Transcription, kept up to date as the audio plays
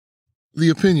The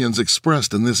opinions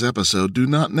expressed in this episode do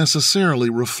not necessarily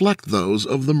reflect those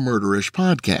of the Murderish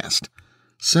podcast.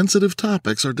 Sensitive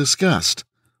topics are discussed.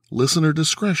 Listener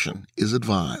discretion is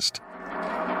advised.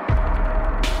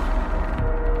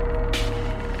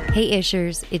 Hey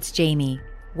Ishers, it's Jamie.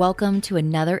 Welcome to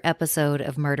another episode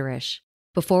of Murderish.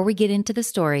 Before we get into the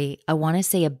story, I want to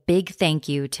say a big thank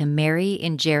you to Mary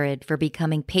and Jared for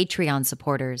becoming Patreon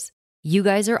supporters. You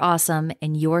guys are awesome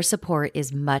and your support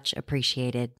is much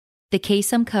appreciated. The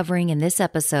case I'm covering in this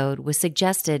episode was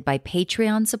suggested by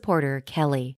Patreon supporter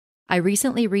Kelly. I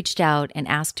recently reached out and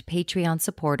asked Patreon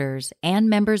supporters and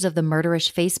members of the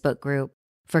Murderish Facebook group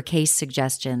for case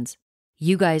suggestions.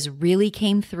 You guys really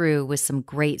came through with some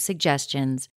great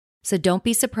suggestions, so don't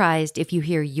be surprised if you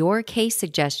hear your case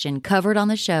suggestion covered on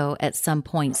the show at some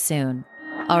point soon.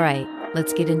 All right,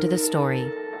 let's get into the story.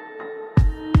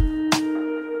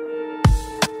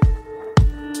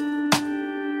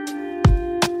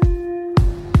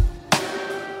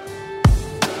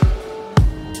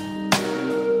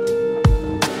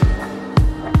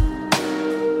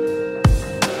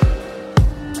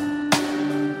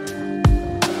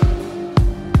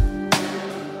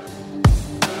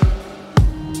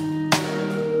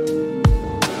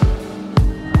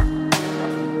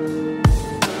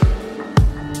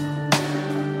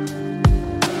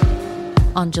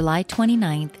 On July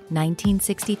 29,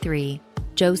 1963,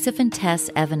 Joseph and Tess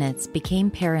Evonitz became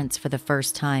parents for the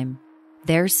first time.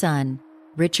 Their son,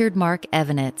 Richard Mark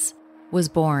Evonitz, was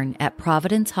born at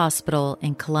Providence Hospital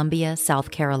in Columbia, South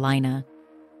Carolina.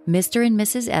 Mr. and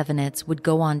Mrs. Evonitz would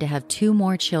go on to have two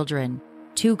more children,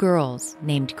 two girls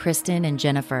named Kristen and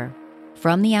Jennifer.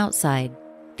 From the outside,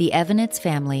 the Evonitz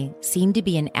family seemed to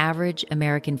be an average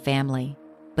American family,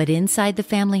 but inside the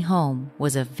family home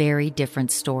was a very different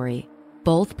story.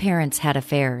 Both parents had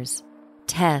affairs.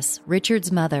 Tess,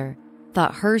 Richard's mother,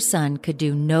 thought her son could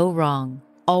do no wrong,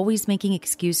 always making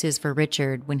excuses for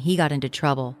Richard when he got into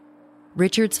trouble.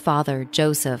 Richard's father,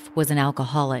 Joseph, was an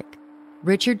alcoholic.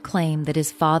 Richard claimed that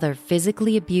his father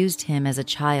physically abused him as a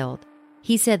child.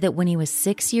 He said that when he was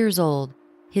 6 years old,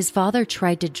 his father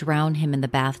tried to drown him in the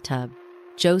bathtub.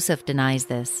 Joseph denies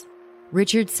this.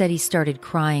 Richard said he started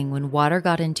crying when water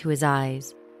got into his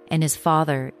eyes, and his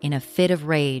father, in a fit of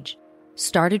rage,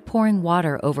 started pouring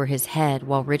water over his head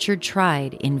while Richard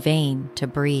tried, in vain, to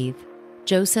breathe.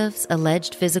 Joseph's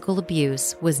alleged physical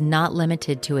abuse was not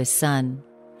limited to his son.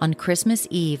 On Christmas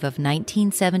Eve of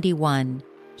 1971,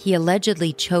 he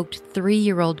allegedly choked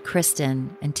 3-year-old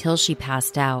Kristen until she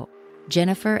passed out.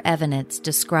 Jennifer Evonitz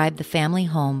described the family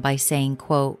home by saying,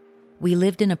 quote, "We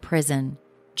lived in a prison.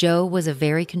 Joe was a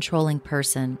very controlling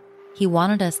person. He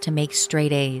wanted us to make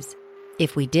straight A's.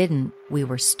 If we didn't, we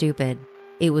were stupid.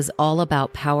 It was all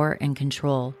about power and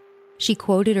control." She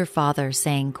quoted her father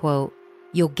saying, quote,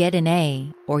 "You'll get an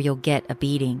A or you'll get a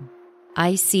beating.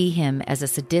 I see him as a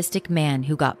sadistic man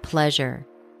who got pleasure.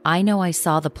 I know I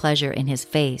saw the pleasure in his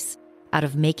face out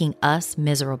of making us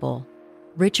miserable."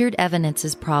 Richard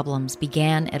Evonitz's problems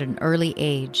began at an early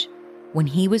age. When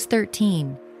he was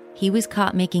 13, he was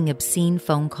caught making obscene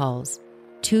phone calls.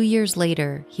 2 years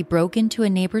later, he broke into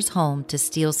a neighbor's home to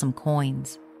steal some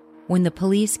coins. When the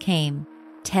police came,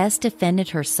 Tess defended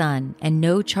her son and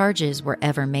no charges were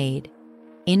ever made.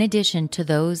 In addition to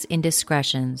those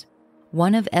indiscretions,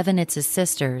 one of Evonitz's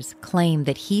sisters claimed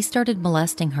that he started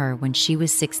molesting her when she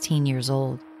was 16 years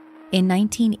old. In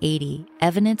 1980,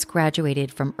 Evonitz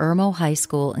graduated from Irmo High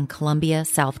School in Columbia,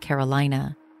 South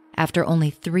Carolina, after only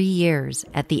 3 years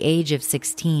at the age of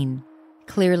 16.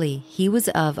 Clearly, he was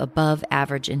of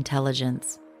above-average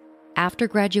intelligence. After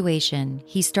graduation,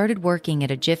 he started working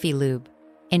at a Jiffy Lube.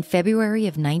 In February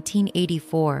of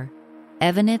 1984,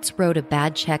 Evonitz wrote a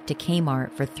bad check to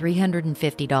Kmart for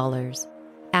 $350.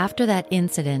 After that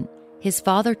incident, his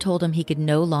father told him he could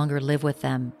no longer live with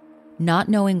them. Not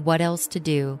knowing what else to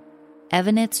do,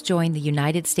 Evonitz joined the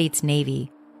United States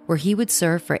Navy, where he would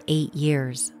serve for 8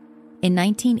 years. In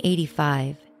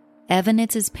 1985,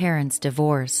 Evonitz's parents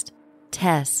divorced.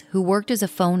 Tess, who worked as a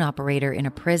phone operator in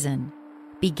a prison,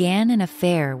 began an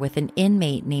affair with an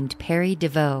inmate named Perry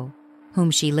DeVoe, whom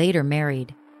she later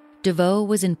married. DeVoe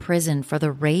was in prison for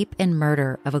the rape and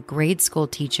murder of a grade school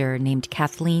teacher named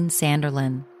Kathleen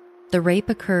Sanderlin. The rape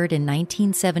occurred in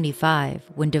 1975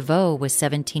 when DeVoe was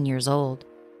 17 years old.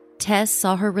 Tess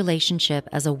saw her relationship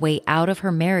as a way out of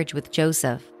her marriage with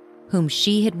Joseph, whom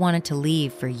she had wanted to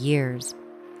leave for years.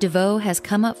 DeVoe has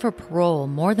come up for parole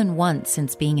more than once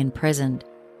since being imprisoned,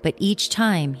 but each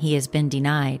time he has been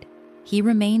denied. He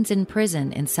remains in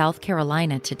prison in South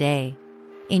Carolina today.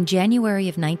 In January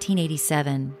of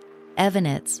 1987,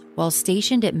 Evonitz, while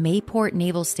stationed at Mayport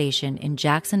Naval Station in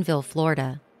Jacksonville,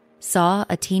 Florida, saw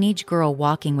a teenage girl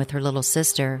walking with her little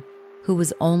sister, who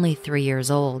was only 3 years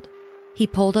old. He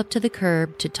pulled up to the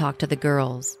curb to talk to the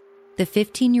girls. The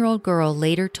 15-year-old girl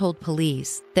later told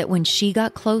police that when she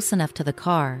got close enough to the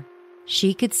car,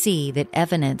 she could see that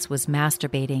Evonitz was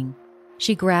masturbating.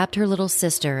 She grabbed her little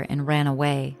sister and ran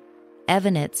away.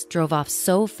 Evonitz drove off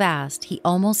so fast he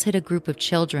almost hit a group of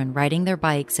children riding their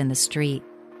bikes in the street.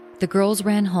 The girls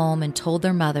ran home and told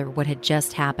their mother what had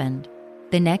just happened.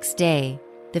 The next day,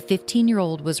 the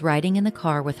 15-year-old was riding in the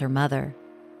car with her mother.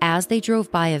 As they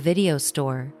drove by a video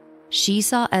store, she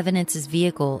saw Evonitz's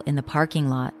vehicle in the parking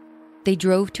lot. They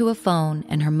drove to a phone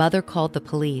and her mother called the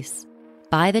police.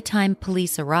 By the time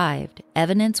police arrived,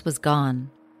 Evonitz was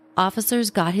gone. Officers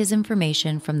got his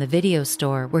information from the video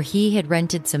store where he had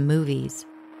rented some movies.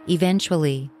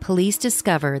 Eventually, police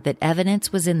discovered that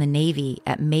Evonitz was in the Navy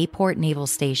at Mayport Naval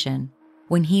Station.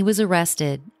 When he was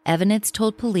arrested, Evonitz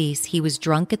told police he was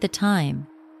drunk at the time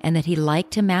and that he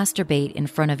liked to masturbate in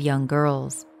front of young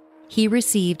girls. He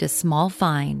received a small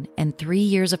fine and 3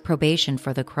 years of probation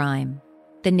for the crime.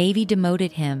 The Navy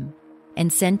demoted him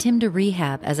and sent him to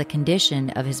rehab as a condition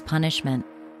of his punishment.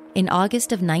 In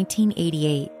August of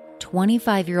 1988,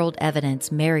 25-year-old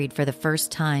Evonitz married for the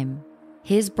first time.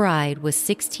 His bride was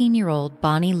 16-year-old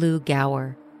Bonnie Lou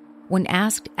Gower. When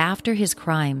asked after his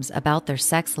crimes about their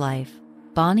sex life,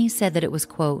 Bonnie said that it was,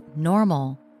 quote,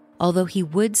 normal, although he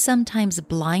would sometimes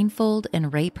blindfold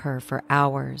and rape her for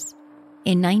hours.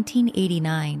 In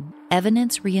 1989,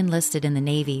 Evonitz re-enlisted in the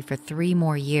Navy for 3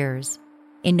 more years.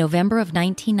 In November of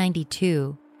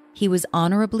 1992, he was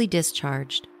honorably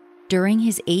discharged. During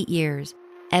his 8 years,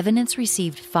 Evonitz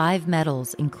received 5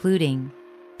 medals, including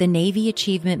the Navy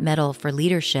Achievement Medal for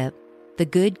Leadership, the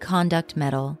Good Conduct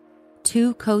Medal,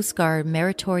 2 Coast Guard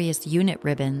Meritorious Unit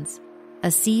Ribbons, a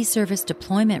Sea Service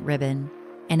Deployment Ribbon,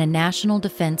 and a National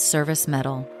Defense Service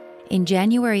Medal. In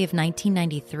January of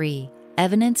 1993,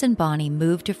 Evonitz and Bonnie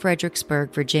moved to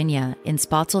Fredericksburg, Virginia, in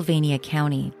Spotsylvania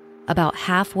County, about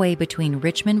halfway between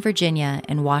Richmond, Virginia,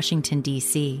 and Washington,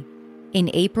 D.C. In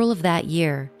April of that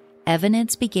year,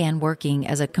 Evonitz began working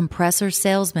as a compressor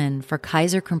salesman for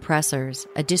Kaiser Compressors,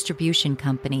 a distribution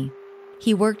company.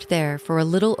 He worked there for a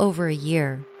little over a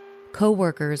year.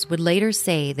 Co-workers would later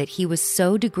say that he was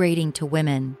so degrading to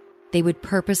women, they would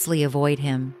purposely avoid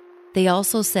him. They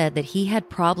also said that he had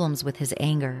problems with his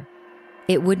anger.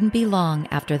 It wouldn't be long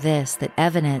after this that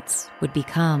Evonitz would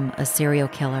become a serial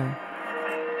killer.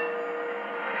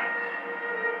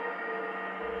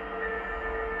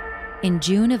 In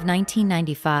June of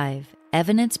 1995,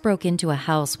 Evonitz broke into a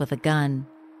house with a gun.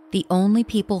 The only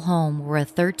people home were a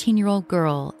 13-year-old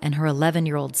girl and her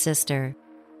 11-year-old sister.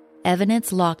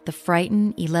 Evonitz locked the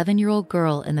frightened 11-year-old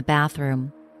girl in the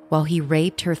bathroom while he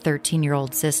raped her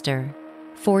 13-year-old sister.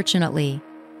 Fortunately,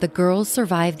 the girls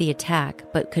survived the attack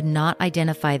but could not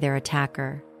identify their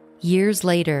attacker. Years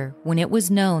later, when it was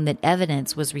known that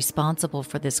Evonitz was responsible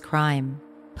for this crime,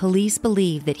 police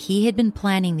believed that he had been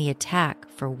planning the attack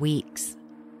for weeks.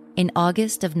 In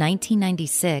August of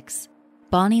 1996,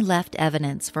 Bonnie left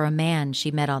Evonitz for a man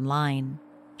she met online.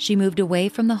 She moved away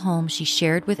from the home she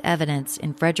shared with Evonitz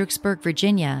in Fredericksburg,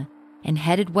 Virginia, and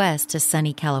headed west to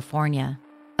sunny California.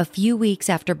 A few weeks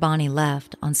after Bonnie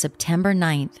left, on September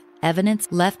 9th, Evonitz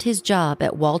left his job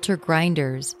at Walter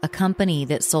Grinders, a company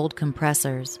that sold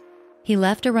compressors. He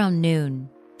left around noon,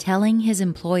 telling his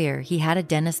employer he had a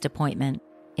dentist appointment.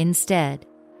 Instead,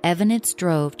 Evonitz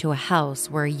drove to a house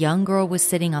where a young girl was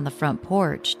sitting on the front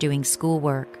porch doing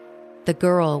schoolwork. The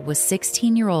girl was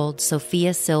 16-year-old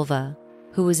Sophia Silva,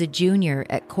 who was a junior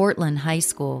at Cortland High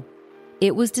School.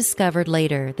 It was discovered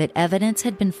later that Evonitz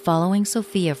had been following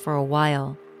Sophia for a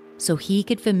while, so he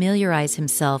could familiarize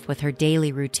himself with her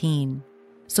daily routine.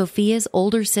 Sophia's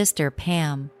older sister,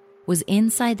 Pam, was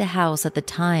inside the house at the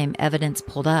time Evonitz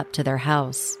pulled up to their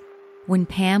house. When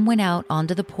Pam went out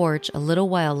onto the porch a little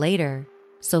while later,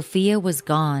 Sophia was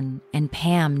gone and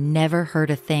Pam never heard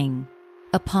a thing.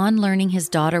 Upon learning his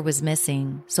daughter was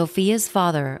missing, Sophia's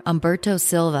father, Umberto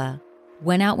Silva,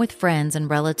 went out with friends and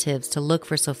relatives to look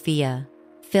for Sophia.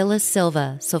 Phyllis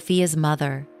Silva, Sophia's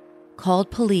mother,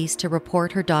 called police to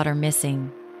report her daughter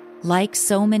missing. Like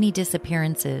so many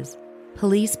disappearances,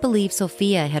 police believe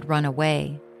Sophia had run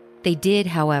away. They did,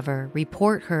 however,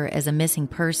 report her as a missing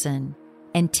person,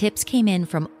 and tips came in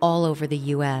from all over the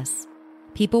U.S.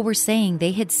 People were saying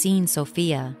they had seen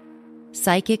Sophia.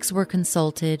 Psychics were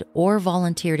consulted or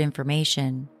volunteered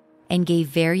information and gave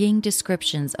varying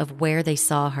descriptions of where they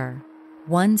saw her.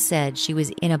 One said she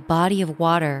was in a body of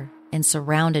water and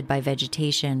surrounded by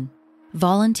vegetation.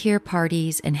 Volunteer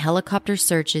parties and helicopter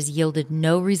searches yielded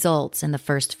no results in the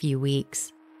first few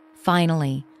weeks.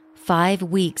 Finally, 5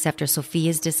 weeks after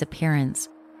Sophia's disappearance,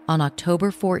 on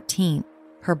October 14th,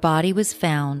 her body was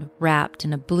found wrapped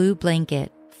in a blue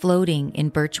blanket floating in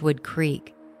Birchwood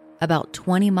Creek, about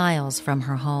 20 miles from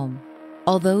her home.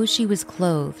 Although she was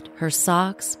clothed, her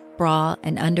socks, bra,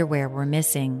 and underwear were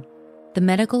missing. The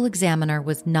medical examiner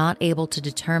was not able to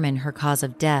determine her cause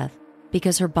of death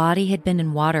because her body had been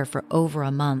in water for over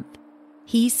a month.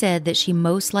 He said that she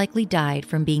most likely died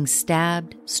from being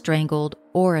stabbed, strangled,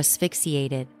 or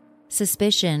asphyxiated.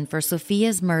 Suspicion for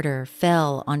Sophia's murder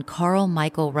fell on Carl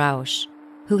Michael Rausch,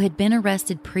 who had been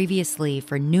arrested previously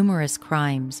for numerous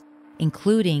crimes,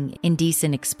 including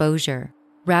indecent exposure.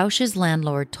 Rausch's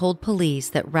landlord told police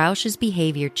that Rausch's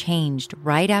behavior changed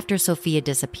right after Sophia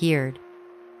disappeared.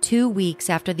 2 weeks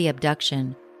after the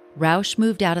abduction, Rausch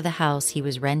moved out of the house he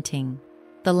was renting.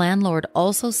 The landlord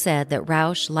also said that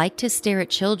Rausch liked to stare at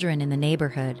children in the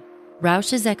neighborhood.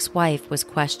 Rausch's ex-wife was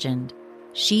questioned.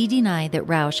 She denied that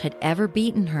Rausch had ever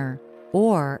beaten her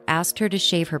or asked her to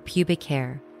shave her pubic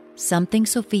hair, something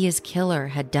Sophia's killer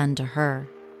had done to her.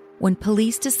 When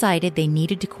police decided they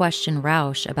needed to question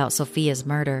Rausch about Sophia's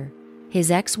murder, his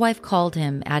ex-wife called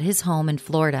him at his home in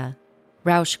Florida.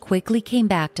 Rausch quickly came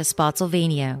back to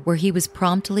Spotsylvania, where he was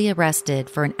promptly arrested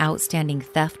for an outstanding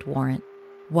theft warrant.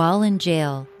 While in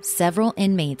jail, several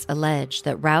inmates alleged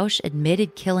that Rausch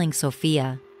admitted killing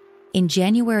Sophia. In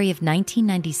January of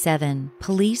 1997,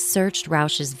 police searched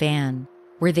Rausch's van,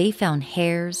 where they found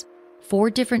hairs, 4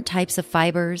 different types of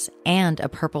fibers, and a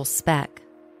purple speck.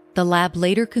 The lab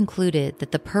later concluded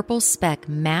that the purple speck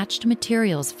matched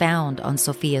materials found on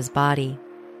Sophia's body.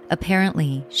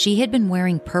 Apparently, she had been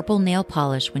wearing purple nail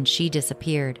polish when she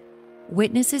disappeared.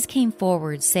 Witnesses came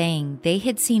forward saying they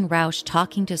had seen Rausch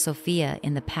talking to Sophia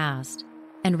in the past,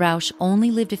 and Rausch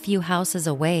only lived a few houses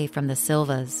away from the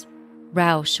Silvas.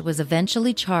 Rausch was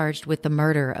eventually charged with the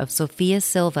murder of Sophia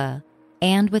Silva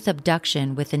and with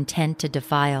abduction with intent to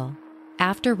defile.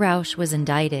 After Rausch was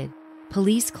indicted,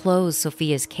 police closed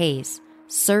Sophia's case,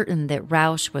 certain that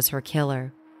Rausch was her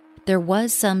killer. There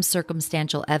was some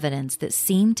circumstantial evidence that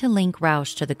seemed to link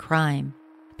Rausch to the crime,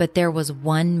 but there was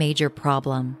one major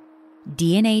problem.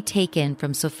 DNA taken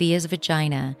from Sophia's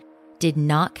vagina did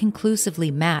not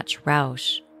conclusively match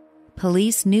Rausch.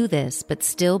 Police knew this, but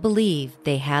still believed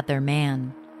they had their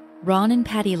man. Ron and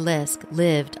Patty Lisk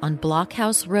lived on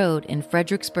Blockhouse Road in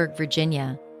Fredericksburg,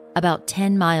 Virginia, about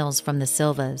 10 miles from the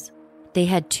Silvas. They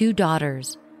had 2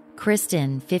 daughters,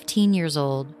 Kristen, 15 years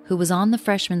old, who was on the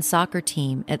freshman soccer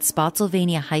team at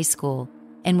Spotsylvania High School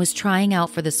and was trying out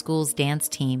for the school's dance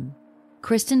team.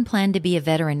 Kristen planned to be a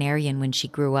veterinarian when she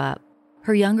grew up.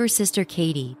 Her younger sister,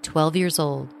 Katie, 12 years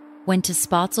old, went to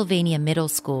Spotsylvania Middle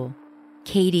School.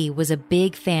 Katie was a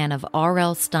big fan of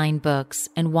R.L. Stine books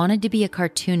and wanted to be a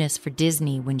cartoonist for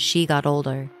Disney when she got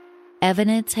older.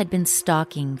 Evonitz had been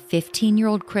stalking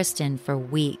 15-year-old Kristen for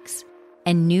weeks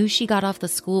and knew she got off the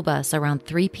school bus around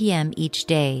 3 p.m. each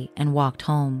day and walked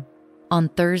home. On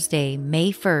Thursday,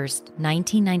 May 1st,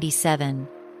 1997,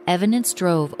 Evonitz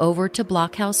drove over to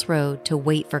Blockhouse Road to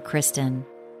wait for Kristen.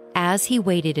 As he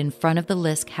waited in front of the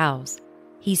Lisk house,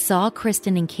 he saw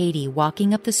Kristen and Katie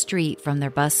walking up the street from their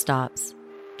bus stops.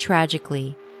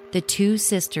 Tragically, the 2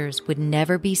 sisters would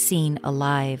never be seen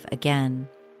alive again.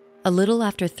 A little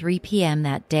after 3 p.m.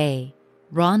 that day,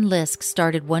 Ron Lisk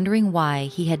started wondering why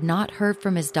he had not heard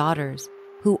from his daughters,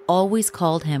 who always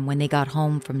called him when they got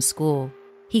home from school.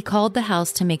 He called the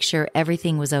house to make sure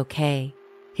everything was okay.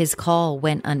 His call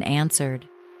went unanswered.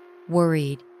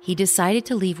 Worried, he decided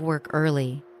to leave work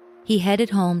early. He headed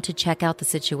home to check out the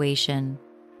situation.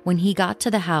 When he got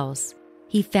to the house,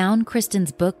 he found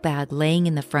Kristen's book bag laying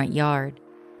in the front yard.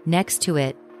 Next to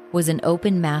it was an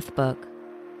open math book.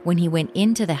 When he went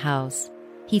into the house,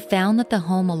 he found that the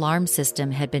home alarm system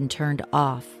had been turned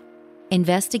off.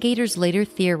 Investigators later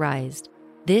theorized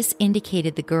this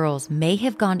indicated the girls may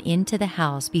have gone into the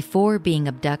house before being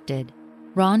abducted.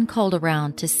 Ron called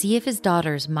around to see if his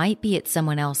daughters might be at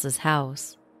someone else's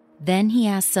house. Then he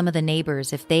asked some of the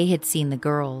neighbors if they had seen the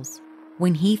girls.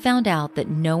 When he found out that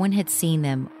no one had seen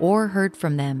them or heard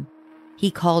from them, he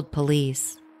called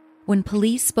police. When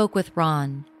police spoke with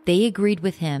Ron, they agreed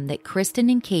with him that Kristen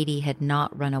and Katie had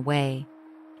not run away.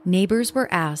 Neighbors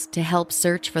were asked to help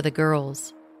search for the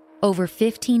girls. Over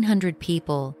 1,500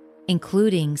 people,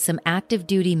 including some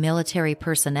active-duty military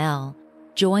personnel,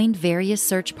 joined various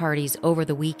search parties over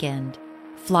the weekend.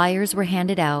 Flyers were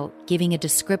handed out giving a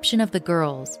description of the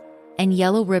girls, and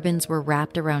yellow ribbons were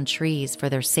wrapped around trees for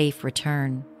their safe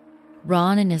return.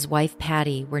 Ron and his wife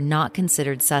Patty were not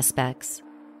considered suspects.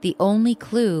 The only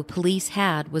clue police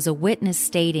had was a witness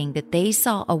stating that they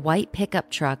saw a white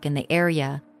pickup truck in the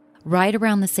area right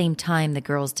around the same time the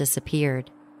girls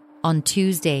disappeared. On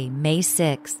Tuesday, May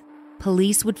 6th,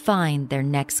 police would find their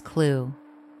next clue.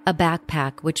 A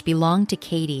backpack which belonged to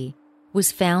Katie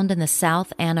was found in the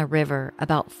South Anna River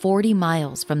about 40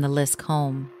 miles from the Lisk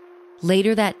home.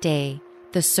 Later that day,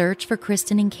 the search for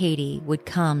Kristen and Katie would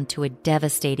come to a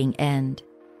devastating end.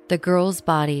 The girls'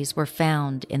 bodies were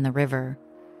found in the river.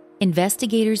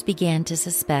 Investigators began to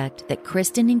suspect that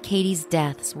Kristen and Katie's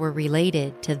deaths were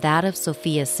related to that of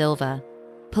Sophia Silva.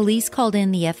 Police called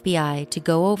in the FBI to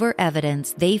go over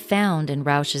evidence they found in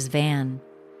Rausch's van.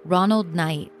 Ronald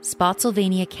Knight,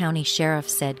 Spotsylvania County Sheriff,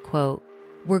 said, quote,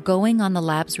 "We're going on the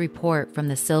lab's report from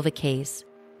the Silva case.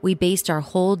 We based our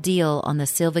whole deal on the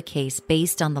Silva case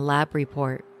based on the lab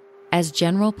report. As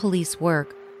general police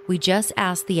work, we just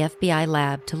asked the FBI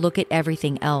lab to look at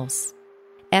everything else."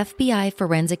 FBI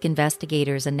forensic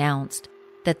investigators announced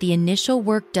that the initial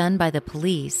work done by the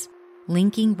police,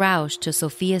 linking Rausch to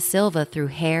Sophia Silva through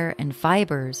hair and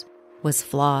fibers, was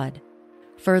flawed.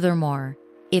 Furthermore,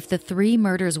 if the three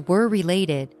murders were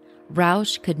related,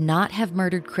 Rausch could not have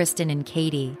murdered Kristen and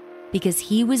Katie because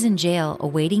he was in jail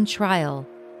awaiting trial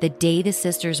the day the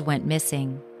sisters went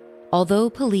missing. Although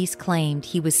police claimed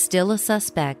he was still a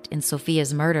suspect in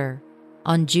Sophia's murder,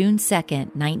 on June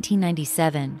 2,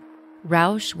 1997,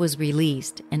 Rausch was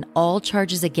released and all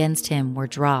charges against him were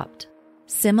dropped.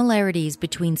 Similarities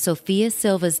between Sophia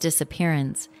Silva's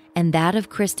disappearance and that of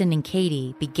Kristen and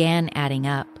Katie began adding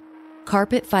up.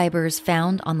 Carpet fibers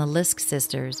found on the Lisk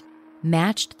sisters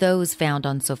matched those found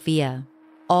on Sophia.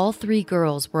 All three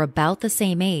girls were about the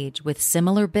same age with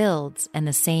similar builds and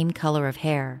the same color of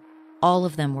hair. All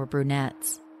of them were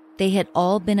brunettes. They had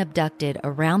all been abducted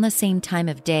around the same time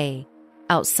of day,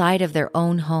 outside of their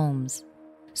own homes.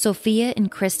 Sophia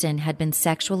and Kristen had been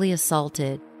sexually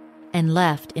assaulted and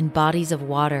left in bodies of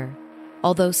water.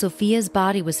 Although Sophia's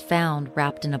body was found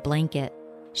wrapped in a blanket,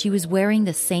 she was wearing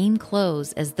the same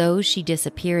clothes as those she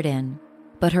disappeared in,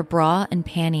 but her bra and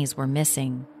panties were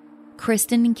missing.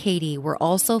 Kristen and Katie were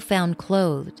also found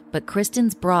clothed, but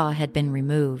Kristen's bra had been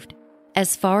removed.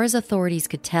 As far as authorities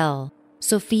could tell,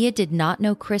 Sophia did not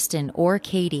know Kristen or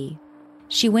Katie.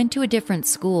 She went to a different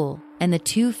school, and the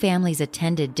two families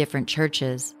attended different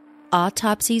churches.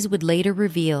 Autopsies would later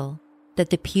reveal that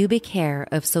the pubic hair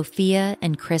of Sophia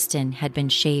and Kristen had been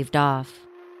shaved off.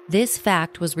 This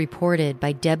fact was reported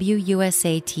by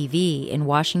WUSA-TV in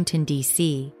Washington,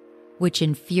 D.C., which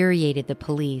infuriated the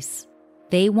police.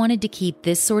 They wanted to keep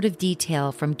this sort of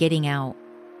detail from getting out.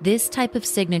 This type of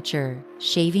signature,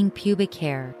 shaving pubic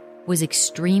hair, was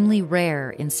extremely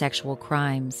rare in sexual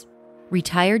crimes.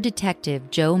 Retired Detective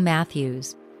Joe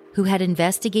Matthews, who had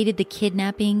investigated the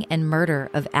kidnapping and murder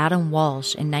of Adam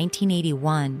Walsh in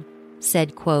 1981,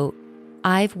 said, quote,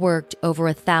 "I've worked over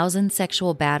 1,000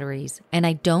 sexual batteries, and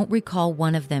I don't recall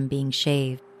one of them being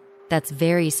shaved. That's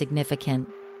very significant."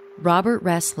 Robert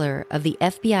Ressler of the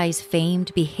FBI's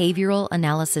famed Behavioral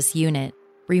Analysis Unit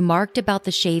remarked about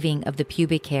the shaving of the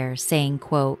pubic hair, saying,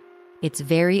 quote, "It's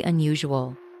very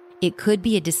unusual. It could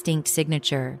be a distinct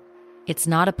signature. It's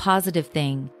not a positive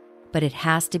thing, but it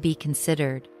has to be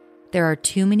considered. There are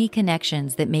too many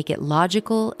connections that make it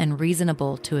logical and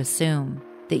reasonable to assume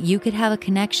that you could have a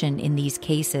connection in these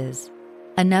cases."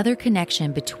 Another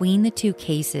connection between the two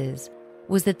cases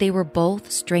was that they were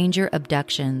both stranger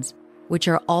abductions, which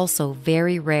are also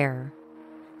very rare.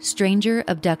 Stranger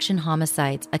abduction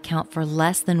homicides account for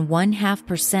less than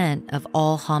 0.5% of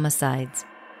all homicides,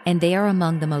 and they are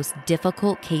among the most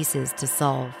difficult cases to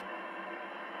solve.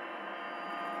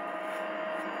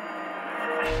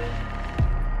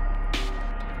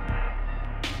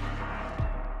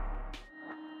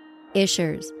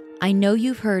 Ishers, I know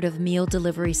you've heard of meal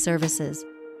delivery services.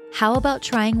 How about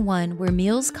trying one where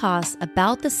meals cost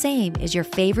about the same as your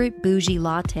favorite bougie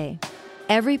latte?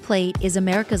 Every Plate is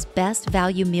America's best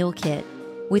value meal kit,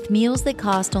 with meals that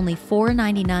cost only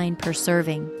 $4.99 per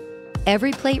serving.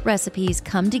 Every Plate recipes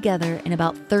come together in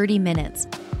about 30 minutes,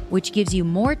 which gives you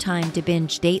more time to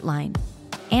binge Dateline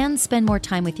and spend more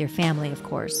time with your family, of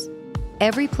course.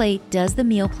 Every Plate does the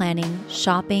meal planning,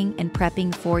 shopping, and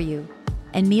prepping for you,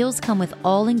 and meals come with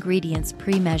all ingredients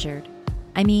pre-measured.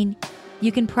 I mean,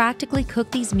 you can practically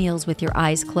cook these meals with your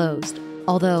eyes closed,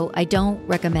 although I don't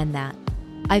recommend that.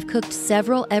 I've cooked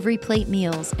several Every Plate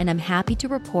meals, and I'm happy to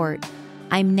report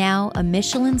I'm now a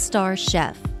Michelin star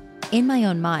chef. In my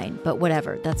own mind, but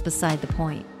whatever, that's beside the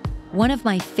point. One of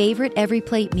my favorite Every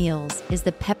Plate meals is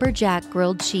the pepper jack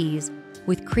grilled cheese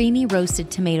with creamy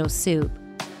roasted tomato soup.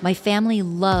 My family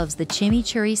loves the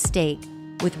chimichurri steak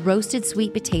with roasted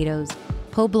sweet potatoes,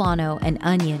 poblano, and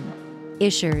onion.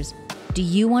 Ishers, do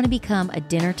you want to become a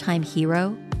dinner time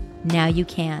hero? Now you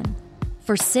can.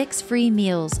 For 6 free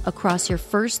meals across your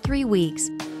first 3 weeks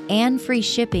and free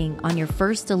shipping on your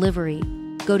first delivery.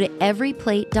 Go to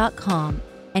everyplate.com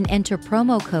and enter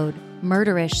promo code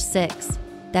MURDERISH6.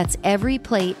 That's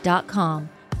everyplate.com,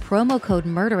 promo code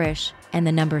MURDERISH, and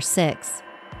the number 6.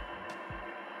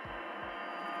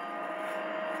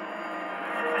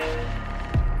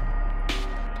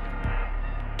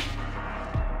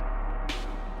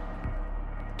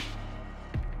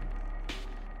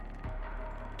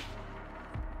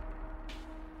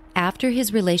 After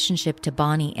his relationship to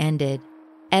Bonnie ended,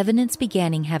 Evonitz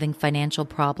began having financial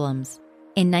problems.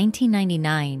 In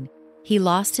 1999, he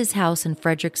lost his house in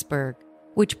Fredericksburg,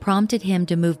 which prompted him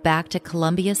to move back to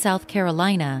Columbia, South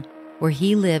Carolina, where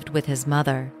he lived with his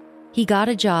mother. He got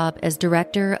a job as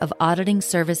director of auditing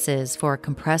services for a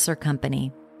compressor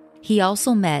company. He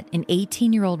also met an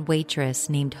 18-year-old waitress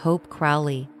named Hope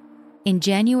Crowley. In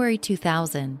January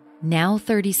 2000, now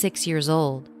 36 years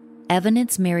old,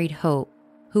 Evonitz married Hope,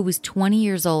 who was 20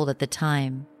 years old at the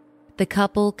time. The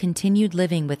couple continued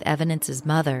living with Evonitz's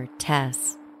mother,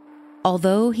 Tess.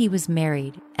 Although he was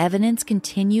married, Evonitz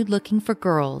continued looking for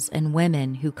girls and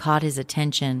women who caught his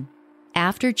attention.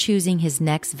 After choosing his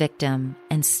next victim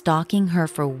and stalking her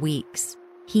for weeks,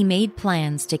 he made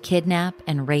plans to kidnap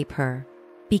and rape her.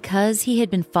 Because he had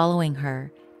been following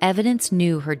her, Evonitz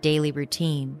knew her daily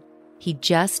routine. He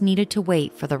just needed to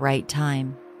wait for the right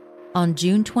time. On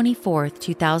June 24,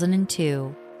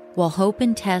 2002, while Hope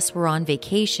and Tess were on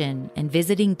vacation and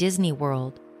visiting Disney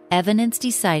World, Evonitz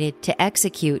decided to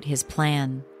execute his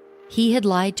plan. He had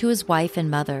lied to his wife and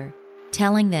mother,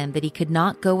 telling them that he could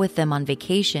not go with them on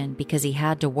vacation because he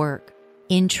had to work.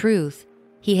 In truth,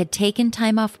 he had taken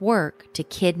time off work to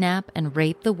kidnap and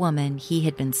rape the woman he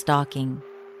had been stalking.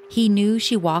 He knew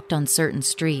she walked on certain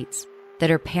streets, that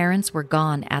her parents were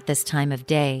gone at this time of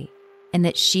day, and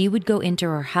that she would go into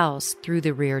her house through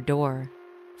the rear door.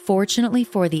 Fortunately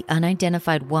for the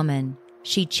unidentified woman,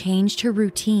 she changed her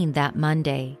routine that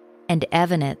Monday, and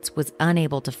Evonitz was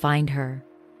unable to find her.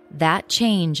 That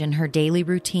change in her daily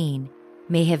routine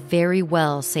may have very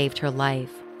well saved her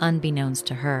life, unbeknownst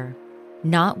to her.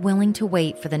 Not willing to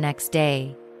wait for the next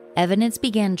day, Evonitz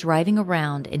began driving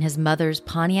around in his mother's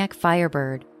Pontiac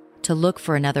Firebird to look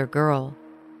for another girl.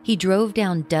 He drove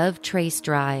down Dove Trace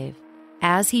Drive.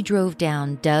 As he drove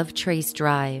down Dove Trace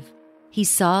Drive, he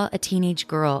saw a teenage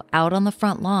girl out on the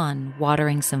front lawn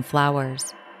watering some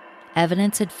flowers.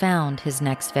 Evonitz had found his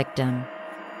next victim.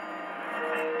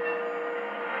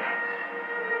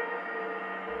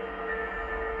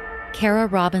 Kara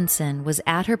Robinson was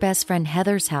at her best friend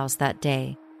Heather's house that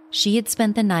day. She had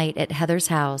spent the night at Heather's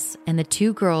house, and the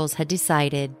two girls had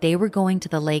decided they were going to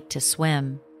the lake to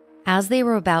swim. As they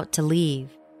were about to leave,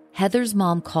 Heather's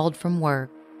mom called from work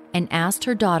and asked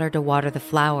her daughter to water the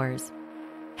flowers.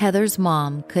 Heather's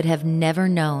mom could have never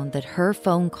known that her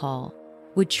phone call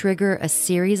would trigger a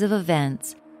series of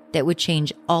events that would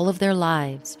change all of their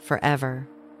lives forever.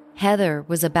 Heather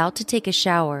was about to take a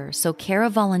shower, so Kara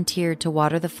volunteered to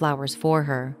water the flowers for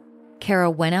her.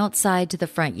 Kara went outside to the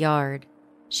front yard.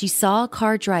 She saw a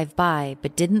car drive by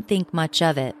but didn't think much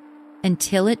of it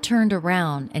until it turned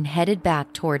around and headed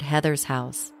back toward Heather's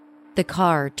house. The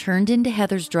car turned into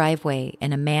Heather's driveway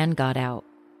and a man got out.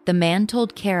 The man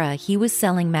told Kara he was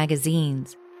selling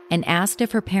magazines and asked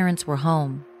if her parents were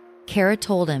home. Kara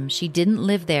told him she didn't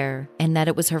live there and that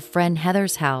it was her friend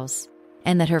Heather's house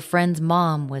and that her friend's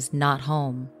mom was not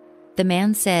home. The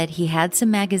man said he had some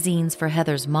magazines for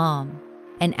Heather's mom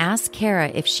and asked Kara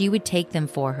if she would take them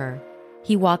for her.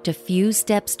 He walked a few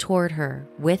steps toward her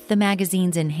with the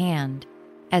magazines in hand.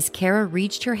 As Kara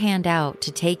reached her hand out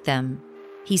to take them,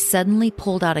 he suddenly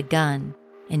pulled out a gun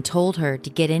and told her to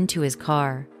get into his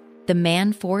car. The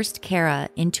man forced Kara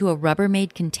into a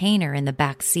Rubbermaid container in the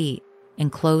back seat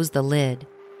and closed the lid.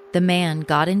 The man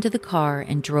got into the car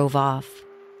and drove off.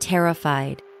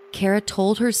 Terrified, Kara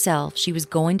told herself she was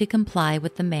going to comply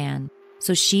with the man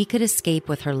so she could escape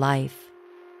with her life.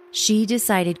 She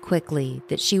decided quickly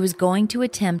that she was going to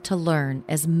attempt to learn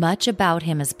as much about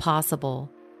him as possible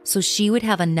so she would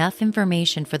have enough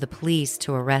information for the police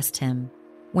to arrest him.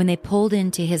 When they pulled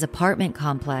into his apartment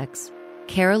complex,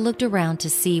 Kara looked around to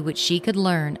see what she could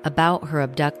learn about her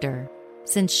abductor.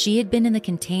 Since she had been in the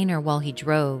container while he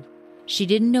drove, she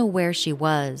didn't know where she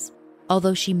was,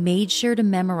 although she made sure to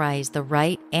memorize the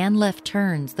right and left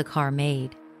turns the car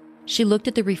made. She looked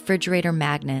at the refrigerator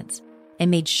magnets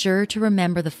and made sure to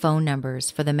remember the phone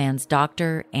numbers for the man's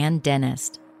doctor and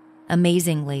dentist.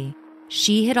 Amazingly,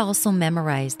 she had also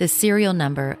memorized the serial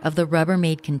number of the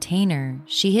Rubbermaid container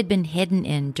she had been hidden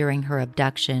in during her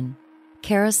abduction.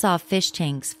 Kara saw fish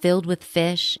tanks filled with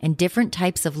fish and different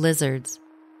types of lizards.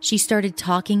 She started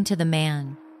talking to the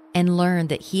man and learned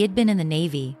that he had been in the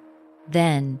Navy.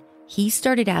 Then, he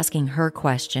started asking her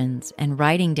questions and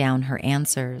writing down her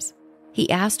answers. He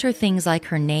asked her things like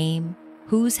her name,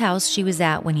 whose house she was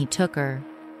at when he took her,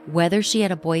 whether she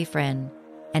had a boyfriend,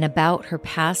 and about her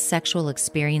past sexual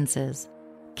experiences.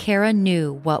 Kara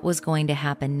knew what was going to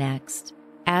happen next.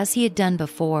 As he had done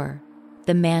before,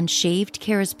 the man shaved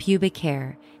Kara's pubic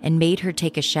hair and made her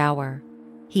take a shower.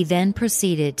 He then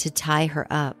proceeded to tie her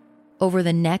up. Over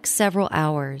the next several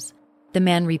hours, the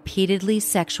man repeatedly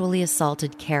sexually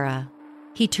assaulted Kara.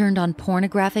 He turned on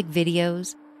pornographic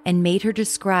videos and made her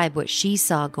describe what she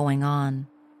saw going on.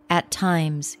 At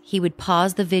times, he would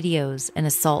pause the videos and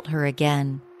assault her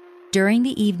again. During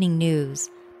the evening news,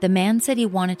 the man said he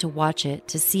wanted to watch it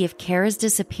to see if Kara's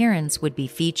disappearance would be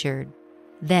featured.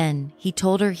 Then, he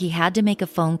told her he had to make a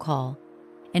phone call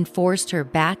and forced her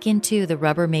back into the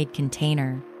Rubbermaid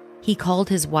container. He called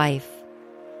his wife.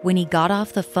 When he got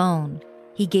off the phone,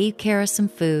 he gave Kara some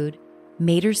food,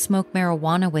 made her smoke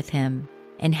marijuana with him,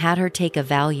 and had her take a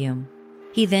Valium.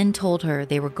 He then told her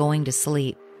they were going to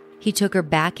sleep. He took her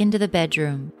back into the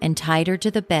bedroom and tied her to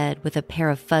the bed with a pair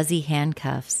of fuzzy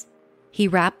handcuffs. He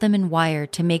wrapped them in wire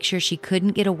to make sure she couldn't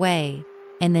get away,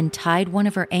 and then tied one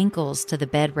of her ankles to the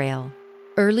bed rail.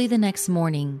 Early the next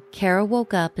morning, Kara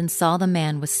woke up and saw the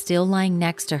man was still lying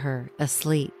next to her,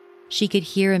 asleep. She could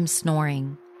hear him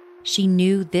snoring. She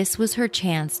knew this was her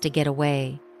chance to get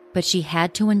away, but she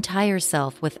had to untie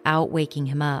herself without waking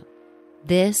him up.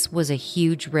 This was a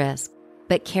huge risk,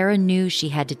 but Kara knew she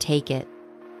had to take it.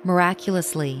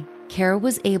 Miraculously, Kara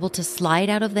was able to slide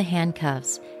out of the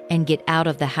handcuffs and get out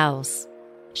of the house.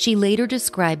 She later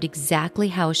described exactly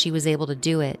how she was able to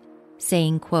do it,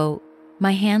 saying, quote,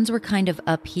 "My hands were kind of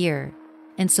up here,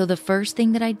 and so the first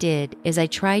thing that I did is I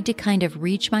tried to kind of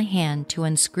reach my hand to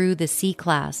unscrew the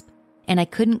C-clasp, and I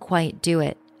couldn't quite do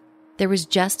it. There was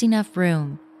just enough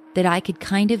room that I could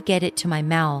kind of get it to my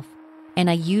mouth, and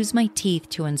I used my teeth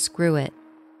to unscrew it.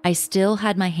 I still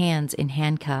had my hands in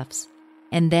handcuffs,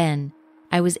 and then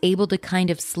I was able to kind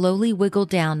of slowly wiggle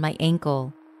down my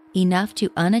ankle, enough to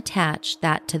unattach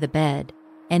that to the bed,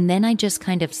 and then I just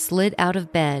kind of slid out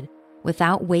of bed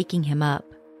without waking him up.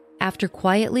 After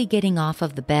quietly getting off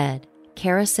of the bed,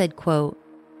 Kara said, quote,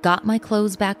 got my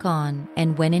clothes back on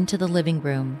and went into the living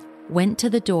room, went to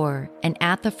the door, and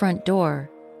at the front door,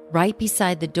 right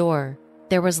beside the door,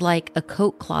 there was like a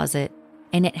coat closet,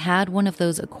 and it had one of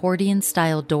those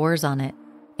accordion-style doors on it,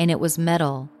 and it was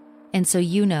metal. And so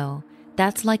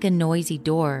that's like a noisy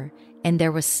door, and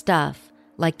there was stuff,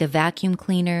 like the vacuum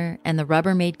cleaner and the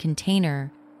Rubbermaid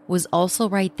container, was also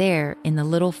right there in the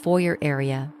little foyer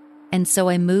area. And so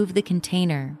I moved the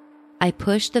container. I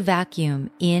pushed the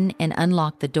vacuum in and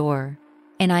unlocked the door.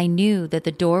 And I knew that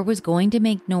the door was going to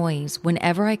make noise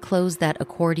whenever I closed that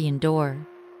accordion door.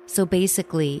 So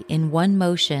basically, in one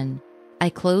motion, I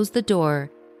closed the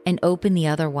door and opened the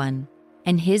other one.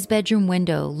 And his bedroom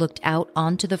window looked out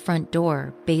onto the front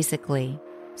door, basically.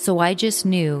 So I just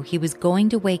knew he was going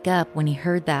to wake up when he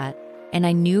heard that. And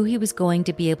I knew he was going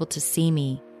to be able to see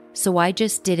me. So I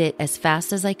just did it as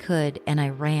fast as I could and I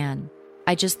ran.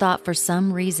 I just thought for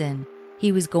some reason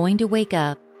he was going to wake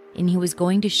up and he was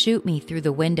going to shoot me through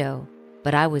the window,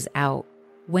 but I was out.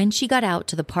 When she got out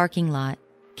to the parking lot,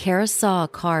 Kara saw a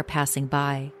car passing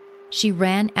by. She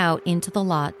ran out into the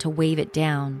lot to wave it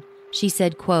down. She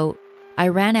said, quote, I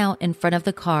ran out in front of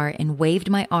the car and waved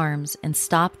my arms and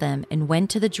stopped them and went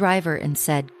to the driver and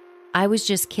said, I was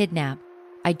just kidnapped.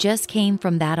 I just came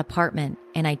from that apartment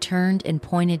and I turned and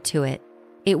pointed to it.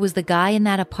 It was the guy in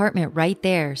that apartment right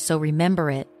there, so remember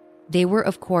it. They were,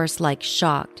 of course, like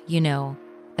shocked,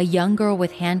 A young girl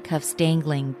with handcuffs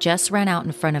dangling just ran out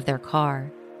in front of their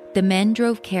car. The men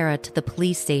drove Kara to the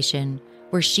police station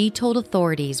where she told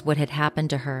authorities what had happened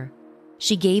to her.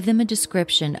 She gave them a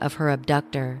description of her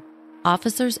abductor.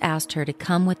 Officers asked her to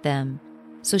come with them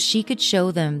so she could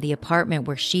show them the apartment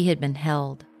where she had been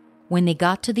held. When they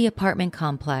got to the apartment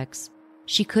complex,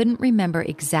 she couldn't remember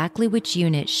exactly which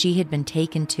unit she had been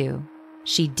taken to.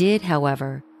 She did,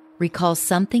 however, recall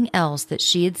something else that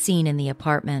she had seen in the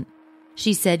apartment.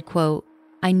 She said, quote,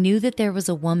 I knew that there was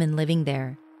a woman living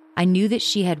there. I knew that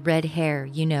she had red hair,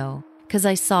 because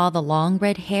I saw the long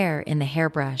red hair in the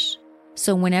hairbrush.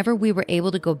 So whenever we were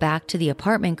able to go back to the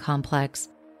apartment complex,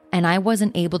 and I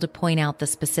wasn't able to point out the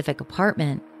specific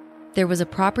apartment, there was a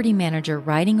property manager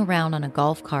riding around on a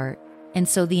golf cart, and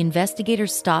so the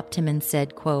investigators stopped him and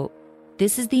said, quote,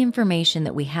 this is the information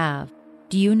that we have.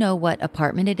 Do you know what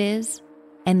apartment it is?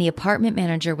 And the apartment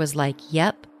manager was like,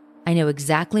 yep, I know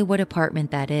exactly what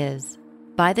apartment that is.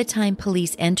 By the time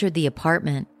police entered the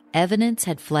apartment, Evonitz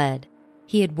had fled.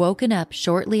 He had woken up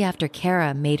shortly after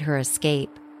Kara made her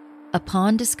escape.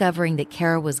 Upon discovering that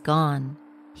Kara was gone,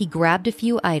 he grabbed a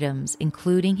few items,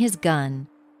 including his gun,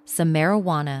 some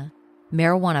marijuana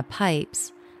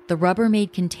pipes, the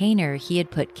Rubbermaid container he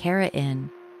had put Kara in,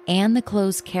 and the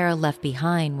clothes Kara left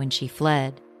behind when she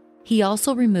fled. He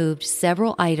also removed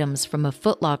several items from a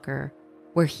footlocker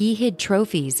where he hid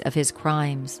trophies of his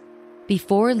crimes.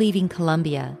 Before leaving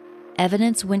Colombia,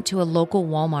 Evonitz went to a local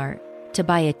Walmart to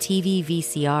buy a TV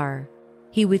VCR.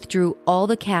 He withdrew all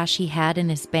the cash he had in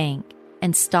his bank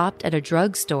and stopped at a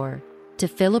drugstore to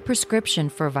fill a prescription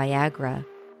for Viagra.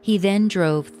 He then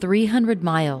drove 300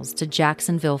 miles to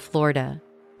Jacksonville, Florida,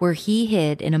 where he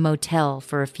hid in a motel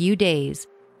for a few days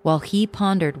while he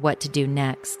pondered what to do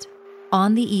next.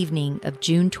 On the evening of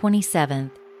June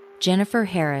 27th, Jennifer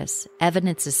Harris,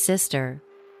 Evonitz's sister,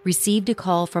 received a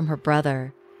call from her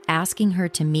brother asking her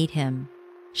to meet him.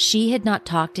 She had not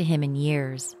talked to him in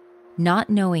years. Not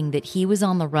knowing that he was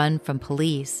on the run from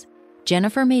police,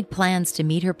 Jennifer made plans to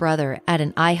meet her brother at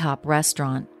an IHOP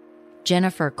restaurant.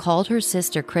 Jennifer called her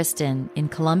sister Kristen in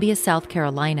Columbia, South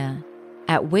Carolina,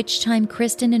 at which time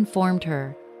Kristen informed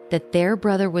her that their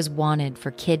brother was wanted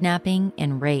for kidnapping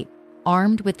and rape.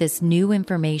 Armed with this new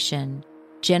information,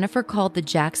 Jennifer called the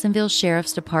Jacksonville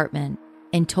Sheriff's Department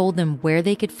and told them where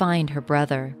they could find her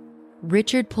brother.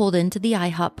 Richard pulled into the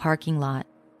IHOP parking lot,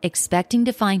 expecting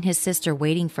to find his sister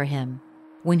waiting for him.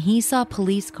 When he saw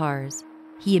police cars,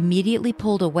 he immediately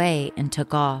pulled away and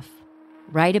took off.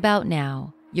 Right about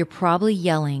now, you're probably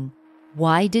yelling,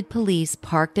 why did police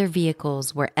park their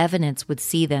vehicles where Evonitz would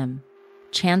see them?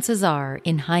 Chances are,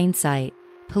 in hindsight,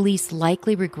 police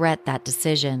likely regret that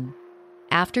decision.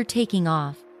 After taking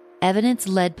off, Evonitz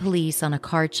led police on a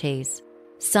car chase,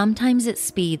 sometimes at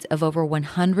speeds of over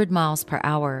 100 miles per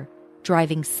hour,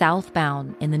 driving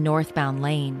southbound in the northbound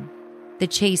lane. The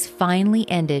chase finally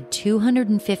ended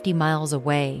 250 miles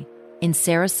away in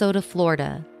Sarasota,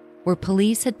 Florida, where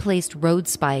police had placed road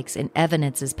spikes in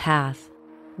Evonitz's path.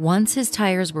 Once his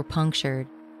tires were punctured,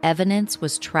 Evonitz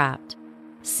was trapped,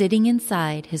 sitting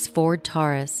inside his Ford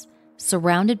Taurus,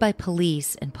 surrounded by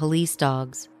police and police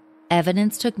dogs.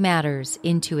 Evonitz took matters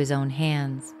into his own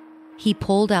hands. He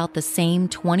pulled out the same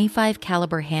 .25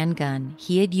 caliber handgun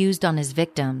he had used on his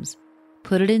victims,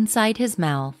 put it inside his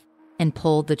mouth, and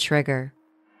pulled the trigger.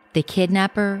 The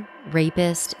kidnapper,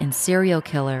 rapist, and serial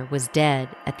killer was dead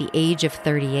at the age of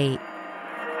 38.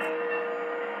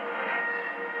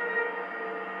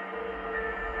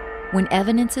 When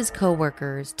Evonitz's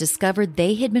co-workers discovered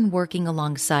they had been working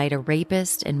alongside a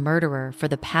rapist and murderer for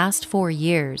the past 4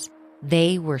 years,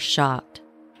 they were shocked.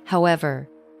 However,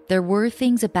 there were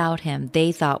things about him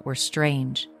they thought were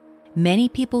strange. Many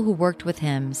people who worked with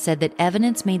him said that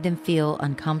Evonitz made them feel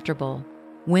uncomfortable.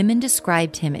 Women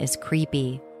described him as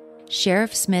creepy.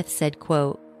 Sheriff Smith said,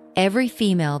 quote, "Every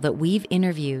female that we've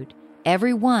interviewed,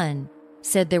 every one,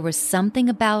 said there was something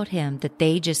about him that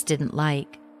they just didn't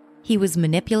like. He was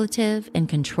manipulative and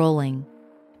controlling."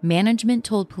 Management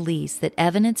told police that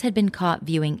Evonitz had been caught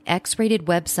viewing X-rated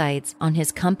websites on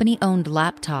his company-owned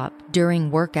laptop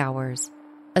during work hours.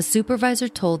 A supervisor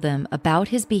told them about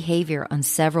his behavior on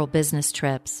several business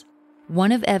trips.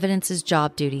 One of Evonitz's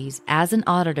job duties as an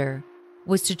auditor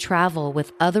was to travel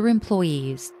with other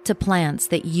employees to plants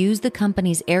that use the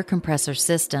company's air compressor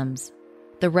systems.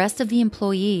 The rest of the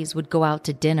employees would go out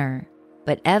to dinner,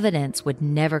 but Evonitz would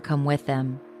never come with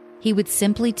them. He would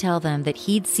simply tell them that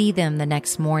he'd see them the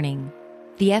next morning.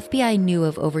 The FBI knew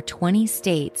of over 20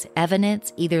 states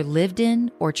Evonitz either lived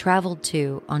in or traveled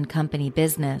to on company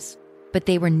business, but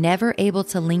they were never able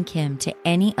to link him to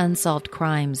any unsolved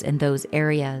crimes in those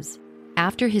areas.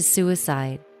 After his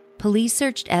suicide, police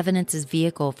searched Evonitz's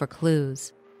vehicle for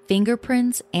clues.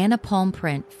 Fingerprints and a palm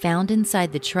print found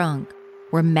inside the trunk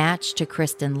were matched to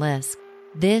Kristen Lisk.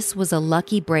 This was a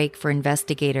lucky break for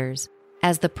investigators,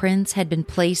 as the prints had been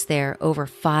placed there over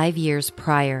 5 years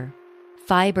prior.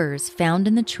 Fibers found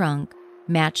in the trunk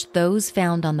matched those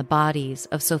found on the bodies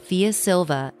of Sophia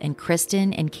Silva and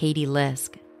Kristen and Katie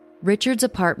Lisk. Richard's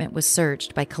apartment was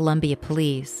searched by Columbia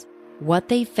police. What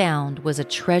they found was a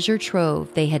treasure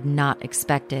trove they had not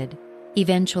expected.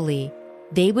 Eventually,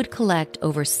 they would collect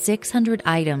over 600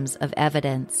 items of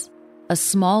evidence. A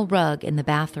small rug in the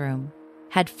bathroom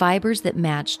had fibers that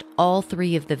matched all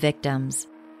 3 of the victims.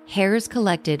 Hairs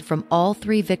collected from all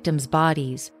 3 victims'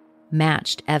 bodies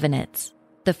matched Evonitz.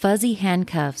 The fuzzy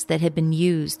handcuffs that had been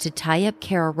used to tie up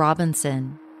Kara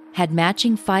Robinson had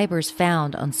matching fibers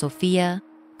found on Sophia,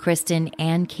 Kristen,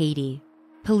 and Katie.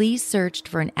 Police searched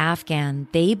for an Afghan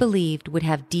they believed would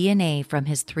have DNA from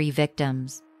his 3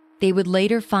 victims. They would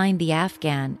later find the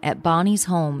Afghan at Bonnie's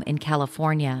home in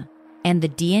California, and the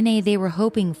DNA they were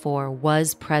hoping for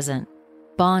was present.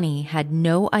 Bonnie had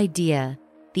no idea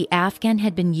the Afghan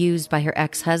had been used by her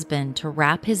ex-husband to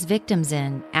wrap his victims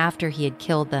in after he had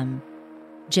killed them.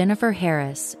 Jennifer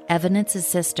Harris, Evonitz's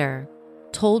sister,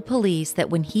 told police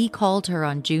that when he called her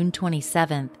on June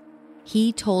 27th,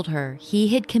 he told her he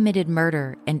had committed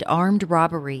murder and armed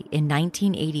robbery in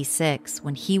 1986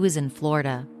 when he was in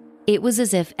Florida. It was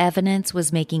as if Evonitz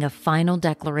was making a final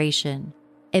declaration,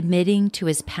 admitting to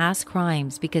his past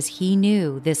crimes because he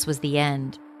knew this was the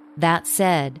end. That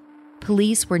said,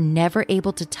 police were never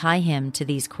able to tie him to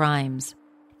these crimes.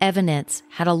 Evonitz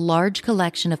had a large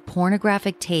collection of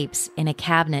pornographic tapes in a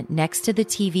cabinet next to the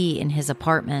TV in his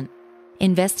apartment.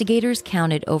 Investigators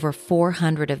counted over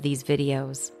 400 of these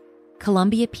videos.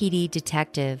 Columbia PD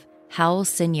detective Howell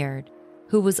Sinyard,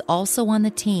 who was also on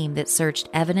the team that searched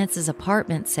Evonitz's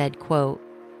apartment, said, quote,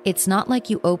 "It's not like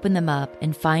you open them up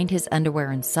and find his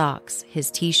underwear and socks, his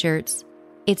t-shirts.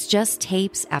 It's just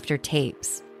tapes after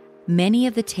tapes." Many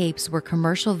of the tapes were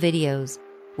commercial videos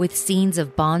with scenes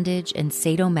of bondage and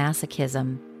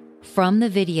sadomasochism. From the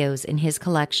videos in his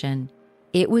collection,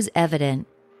 it was evident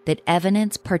that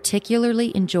Evonitz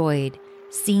particularly enjoyed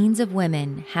scenes of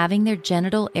women having their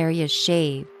genital areas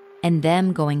shaved and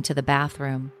them going to the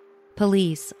bathroom.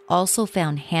 Police also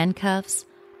found handcuffs,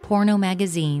 porno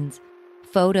magazines,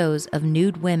 photos of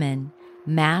nude women,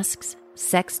 masks,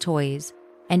 sex toys,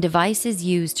 and devices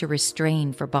used to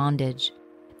restrain for bondage.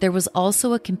 There was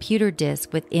also a computer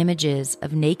disk with images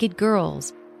of naked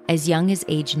girls as young as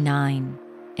age 9.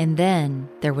 And then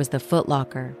there was the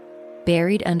footlocker,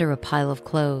 buried under a pile of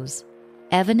clothes.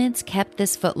 Evonitz kept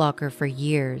this footlocker for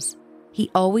years. He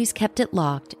always kept it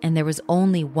locked, and there was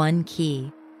only one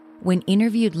key. When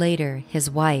interviewed later,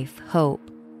 his wife, Hope,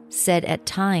 said at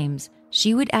times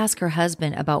she would ask her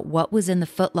husband about what was in the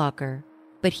footlocker,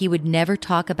 but he would never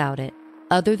talk about it,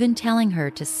 other than telling her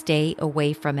to stay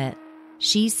away from it.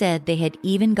 She said they had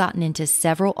even gotten into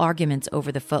several arguments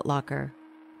over the footlocker.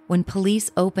 When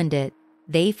police opened it,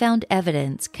 they found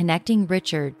evidence connecting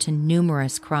Richard to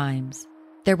numerous crimes.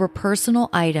 There were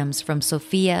personal items from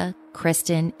Sophia,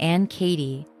 Kristen, and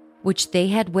Katie, which they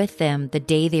had with them the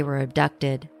day they were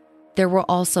abducted. There were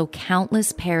also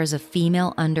countless pairs of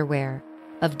female underwear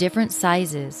of different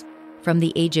sizes from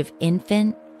the age of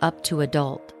infant up to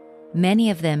adult. Many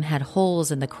of them had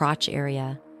holes in the crotch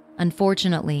area.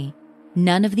 Unfortunately,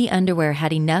 none of the underwear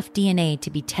had enough DNA to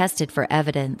be tested for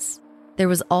evidence. There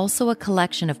was also a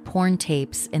collection of porn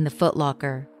tapes in the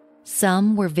footlocker.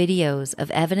 Some were videos of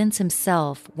Evonitz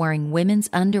himself wearing women's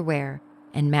underwear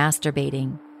and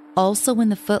masturbating. Also in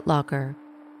the footlocker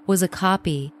was a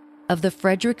copy of the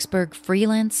Fredericksburg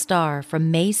Freelance Star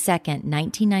from May 2nd,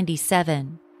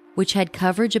 1997, which had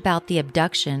coverage about the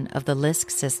abduction of the Lisk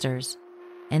sisters.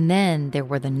 And then there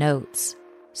were the notes.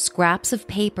 Scraps of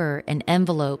paper and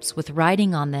envelopes with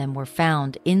writing on them were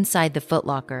found inside the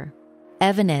footlocker.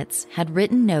 Evonitz had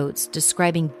written notes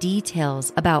describing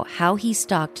details about how he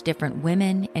stalked different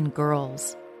women and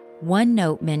girls. One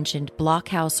note mentioned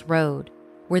Blockhouse Road,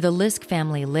 where the Lisk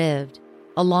family lived,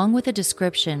 along with a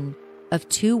description of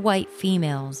 2 white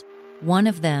females, one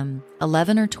of them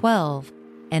 11 or 12,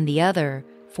 and the other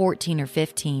 14 or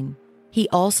 15. He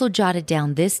also jotted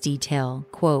down this detail,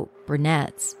 quote,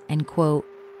 brunettes, and quote,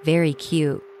 very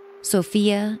cute.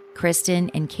 Sophia,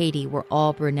 Kristen, and Katie were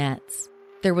all brunettes.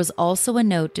 There was also a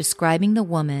note describing the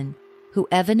woman who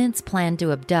Evonitz planned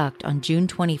to abduct on June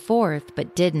 24th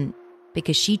but didn't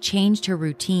because she changed her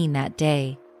routine that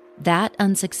day. That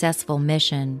unsuccessful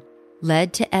mission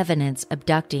led to Evonitz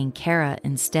abducting Kara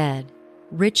instead.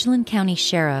 Richland County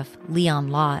Sheriff Leon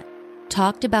Lott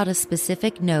talked about a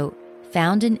specific note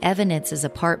found in Evonitz's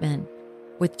apartment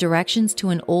with directions to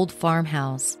an old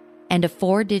farmhouse and a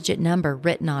 4-digit number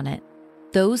written on it.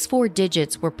 Those 4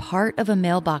 digits were part of a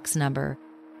mailbox number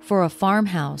for a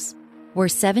farmhouse where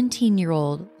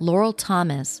 17-year-old Laurel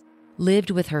Thomas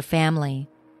lived with her family.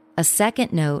 A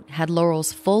second note had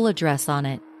Laurel's full address on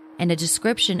it and a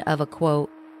description of a, quote,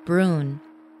 brune.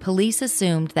 Police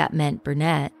assumed that meant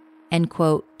brunette, and,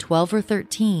 quote, 12 or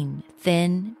 13,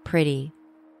 thin, pretty.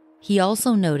 He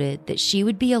also noted that she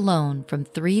would be alone from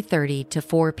 3:30 to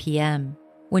 4 p.m.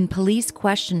 When police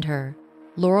questioned her,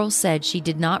 Laurel said she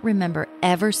did not remember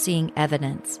ever seeing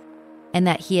Evonitz and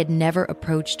that he had never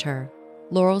approached her.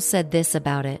 Laurel said this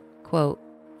about it, quote,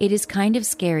 "It is kind of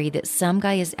scary that some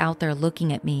guy is out there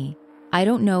looking at me. I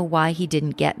don't know why he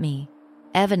didn't get me."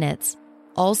 Evonitz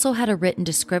also had a written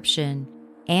description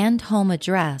and home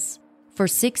address for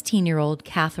 16-year-old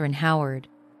Catherine Howard.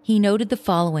 He noted the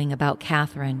following about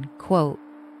Catherine, quote,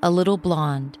 "A little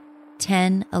blonde,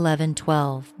 10, 11,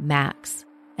 12, max,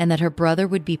 and that her brother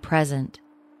would be present.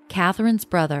 Catherine's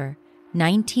brother,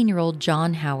 19-year-old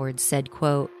John Howard said,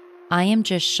 quote, "I am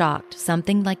just shocked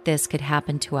something like this could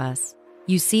happen to us.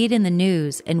 You see it in the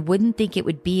news and wouldn't think it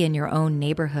would be in your own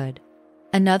neighborhood."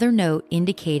 Another note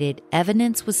indicated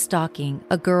Evonitz was stalking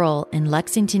a girl in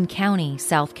Lexington County,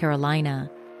 South Carolina,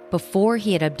 before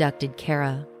he had abducted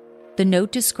Kara. The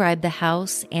note described the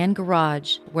house and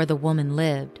garage where the woman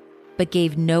lived, but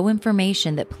gave no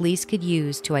information that police could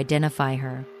use to identify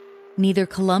her. Neither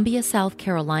Columbia, South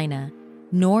Carolina,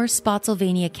 nor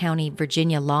Spotsylvania County,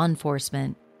 Virginia law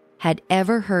enforcement had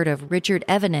ever heard of Richard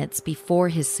Evonitz before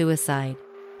his suicide.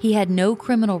 He had no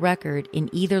criminal record in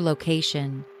either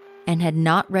location and had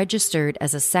not registered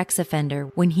as a sex offender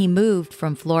when he moved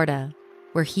from Florida,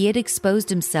 where he had exposed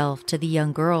himself to the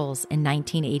young girls in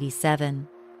 1987.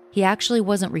 He actually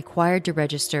wasn't required to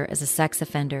register as a sex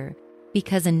offender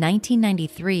because in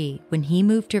 1993, when he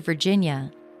moved to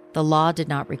Virginia, the law did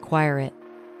not require it.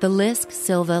 The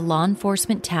Lisk-Silva Law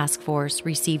Enforcement Task Force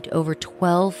received over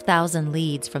 12,000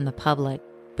 leads from the public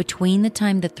between the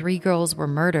time the three girls were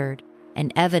murdered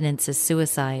and Evonitz's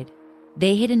suicide.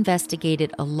 They had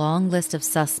investigated a long list of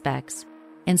suspects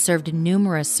and served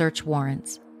numerous search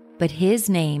warrants, but his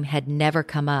name had never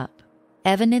come up.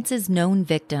 Evonitz's known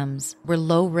victims were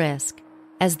low risk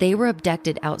as they were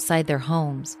abducted outside their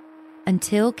homes.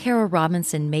 Until Kara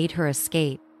Robinson made her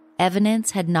escape,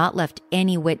 Evonitz had not left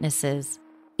any witnesses.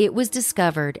 It was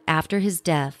discovered after his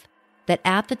death that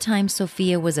at the time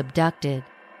Sophia was abducted,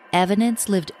 Evonitz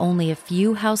lived only a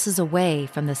few houses away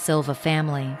from the Silva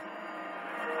family.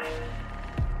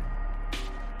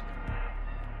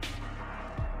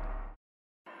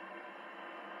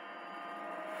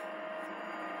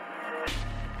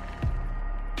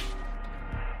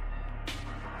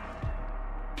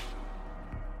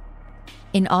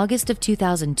 In August of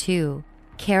 2002,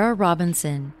 Kara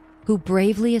Robinson, who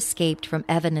bravely escaped from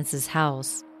Evonitz's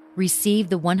house, received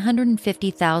the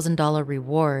 $150,000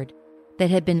 reward that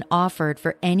had been offered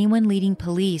for anyone leading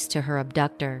police to her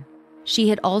abductor. She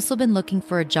had also been looking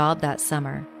for a job that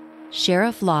summer.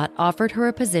 Sheriff Lott offered her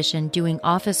a position doing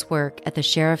office work at the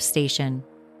sheriff's station.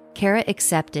 Kara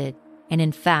accepted, and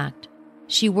in fact,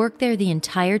 she worked there the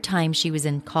entire time she was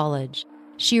in college.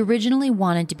 She originally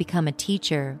wanted to become a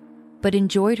teacher, but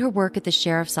enjoyed her work at the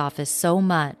sheriff's office so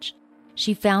much,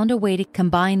 she found a way to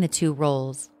combine the two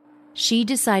roles. She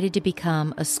decided to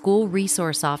become a school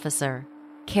resource officer.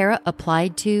 Kara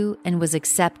applied to and was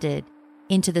accepted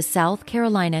into the South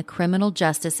Carolina Criminal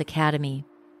Justice Academy.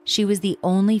 She was the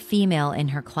only female in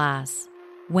her class.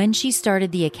 When she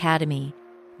started the academy,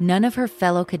 none of her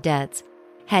fellow cadets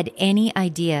had any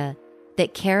idea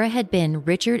that Kara had been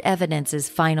Richard Evonitz's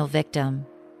final victim.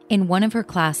 In one of her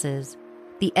classes,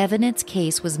 the Evonitz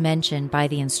case was mentioned by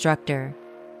the instructor.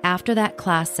 After that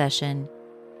class session,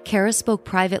 Kara spoke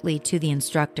privately to the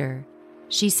instructor.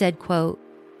 She said, quote,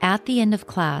 "At the end of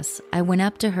class, I went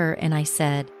up to her and I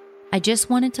said, I just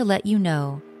wanted to let you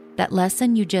know that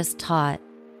lesson you just taught,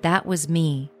 that was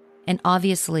me. And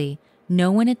obviously,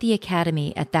 no one at the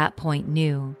academy at that point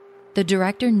knew. The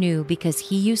director knew because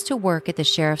he used to work at the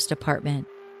sheriff's department,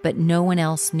 but no one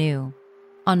else knew."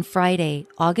 On Friday,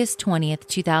 August 20th,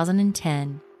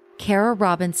 2010, Kara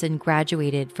Robinson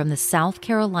graduated from the South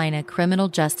Carolina Criminal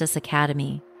Justice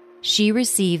Academy. She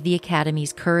received the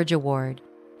Academy's Courage Award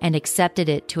and accepted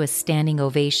it to a standing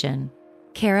ovation.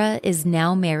 Kara is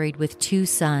now married with 2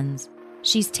 sons.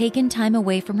 She's taken time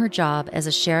away from her job as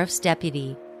a sheriff's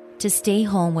deputy to stay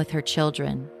home with her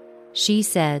children. She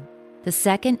said, the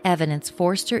second Evonitz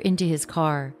forced her into his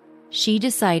car, she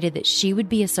decided that she would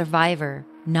be a survivor,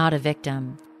 not a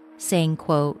victim, saying,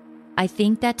 quote, "I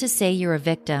think that to say you're a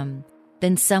victim,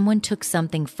 then someone took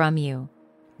something from you.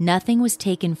 Nothing was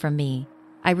taken from me.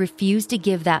 I refuse to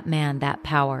give that man that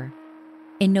power."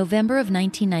 In November of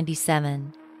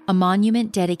 1997, a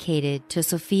monument dedicated to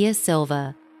Sophia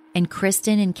Silva and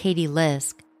Kristen and Katie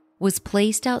Lisk was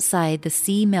placed outside the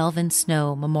C. Melvin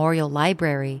Snow Memorial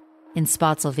Library in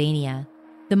Spotsylvania.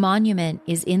 The monument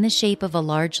is in the shape of a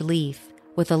large leaf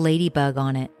with a ladybug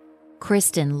on it.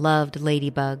 Kristen loved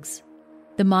ladybugs.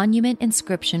 The monument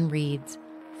inscription reads,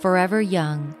 "Forever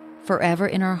young, forever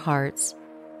in our hearts,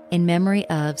 in memory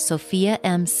of Sophia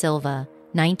M. Silva,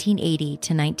 1980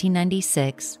 to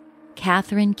 1996,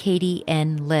 Catherine Katie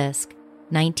N. Lisk,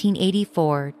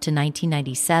 1984 to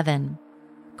 1997,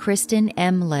 Kristen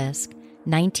M. Lisk,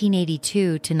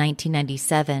 1982 to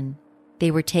 1997. They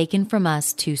were taken from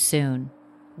us too soon."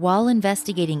 While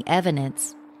investigating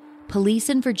Evonitz, police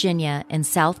in Virginia and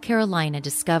South Carolina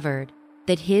discovered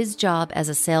that his job as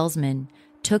a salesman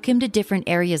took him to different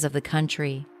areas of the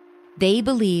country. They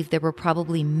believed there were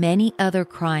probably many other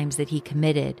crimes that he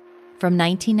committed from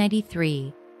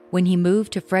 1993 when he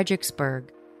moved to Fredericksburg,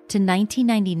 to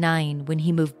 1999 when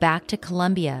he moved back to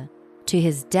Columbia, to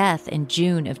his death in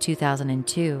June of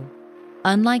 2002.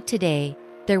 Unlike today,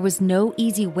 there was no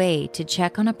easy way to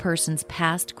check on a person's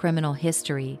past criminal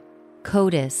history.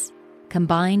 CODIS,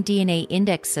 Combined DNA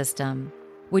Index System,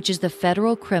 which is the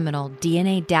federal criminal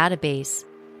DNA database,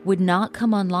 would not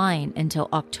come online until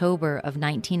October of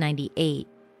 1998,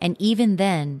 and even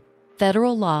then,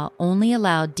 federal law only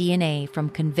allowed DNA from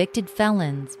convicted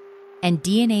felons and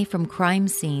DNA from crime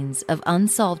scenes of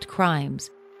unsolved crimes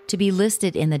to be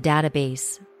listed in the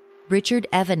database. Richard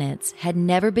Evonitz had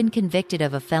never been convicted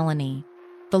of a felony.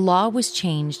 The law was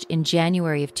changed in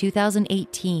January of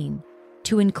 2018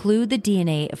 to include the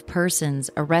DNA of persons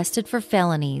arrested for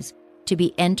felonies to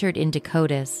be entered into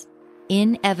CODIS.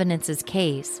 In Evonitz's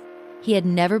case, he had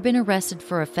never been arrested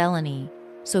for a felony,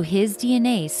 so his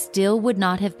DNA still would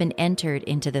not have been entered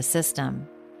into the system.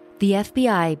 The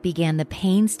FBI began the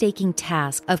painstaking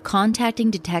task of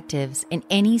contacting detectives in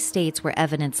any states where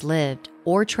Evonitz lived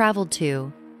or traveled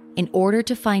to in order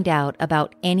to find out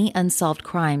about any unsolved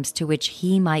crimes to which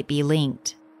he might be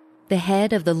linked. The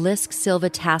head of the Lisk Silva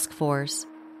Task Force,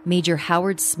 Major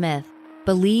Howard Smith,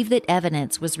 believed that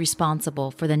Evonitz was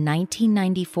responsible for the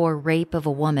 1994 rape of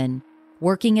a woman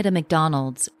working at a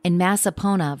McDonald's in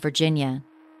Massapona, Virginia,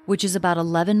 which is about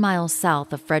 11 miles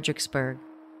south of Fredericksburg.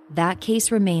 That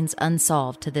case remains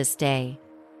unsolved to this day.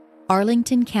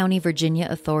 Arlington County, Virginia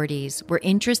authorities were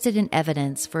interested in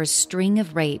evidence for a string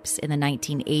of rapes in the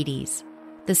 1980s.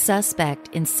 The suspect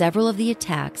in several of the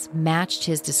attacks matched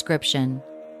his description.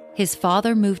 His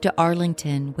father moved to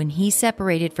Arlington when he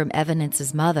separated from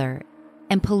Evonitz's mother,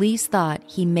 and police thought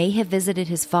he may have visited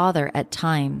his father at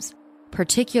times,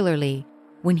 particularly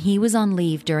when he was on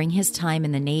leave during his time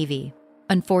in the Navy.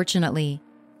 Unfortunately,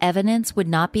 Evonitz would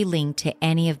not be linked to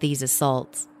any of these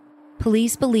assaults.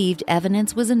 Police believed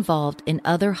Evonitz was involved in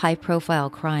other high-profile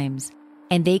crimes,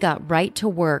 and they got right to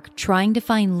work trying to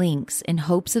find links in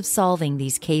hopes of solving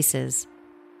these cases.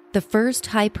 The first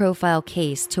high-profile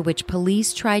case to which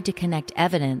police tried to connect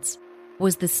Evonitz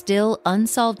was the still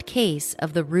unsolved case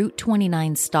of the Route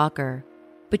 29 stalker.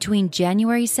 Between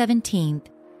January 17th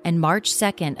and March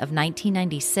 2nd of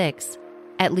 1996,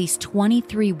 at least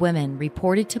 23 women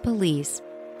reported to police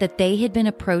that they had been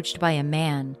approached by a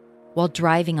man while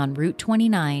driving on Route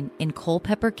 29 in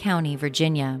Culpeper County,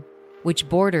 Virginia, which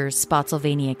borders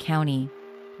Spotsylvania County.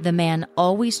 The man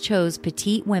always chose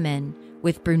petite women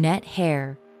with brunette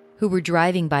hair who were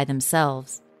driving by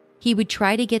themselves. He would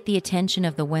try to get the attention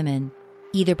of the women,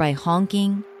 either by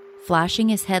honking, flashing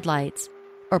his headlights,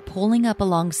 or pulling up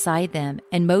alongside them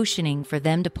and motioning for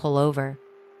them to pull over.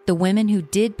 The women who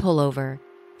did pull over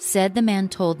said the man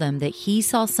told them that he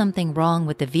saw something wrong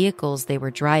with the vehicles they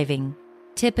were driving.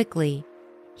 Typically,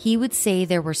 he would say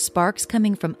there were sparks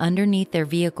coming from underneath their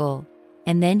vehicle,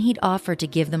 and then he'd offer to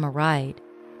give them a ride,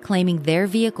 claiming their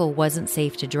vehicle wasn't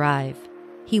safe to drive.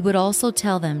 He would also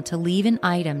tell them to leave an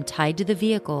item tied to the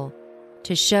vehicle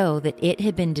to show that it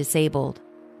had been disabled.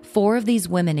 4 of these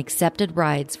women accepted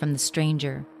rides from the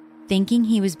stranger, thinking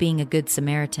he was being a good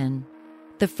Samaritan.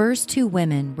 The first 2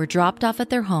 women were dropped off at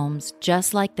their homes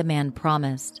just like the man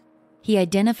promised. He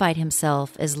identified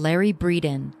himself as Larry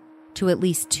Breeden to at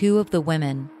least 2 of the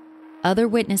women. Other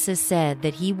witnesses said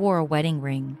that he wore a wedding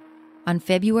ring. On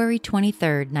February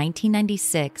 23,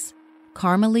 1996,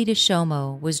 Carmelita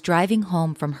Shomo was driving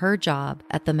home from her job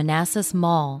at the Manassas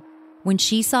Mall when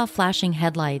she saw flashing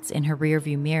headlights in her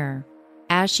rearview mirror.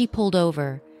 As she pulled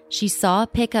over, she saw a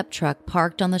pickup truck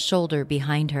parked on the shoulder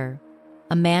behind her.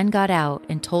 A man got out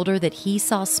and told her that he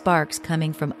saw sparks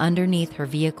coming from underneath her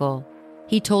vehicle.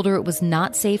 He told her it was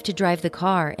not safe to drive the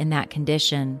car in that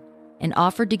condition and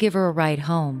offered to give her a ride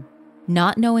home.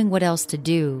 Not knowing what else to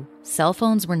do, cell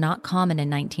phones were not common in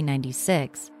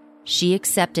 1996. She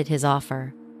accepted his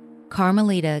offer.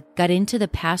 Carmelita got into the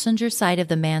passenger side of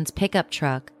the man's pickup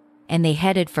truck and they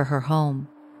headed for her home.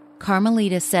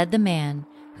 Carmelita said the man,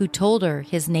 who told her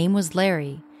his name was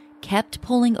Larry, kept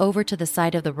pulling over to the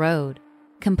side of the road,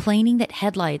 complaining that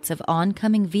headlights of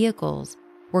oncoming vehicles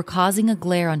were causing a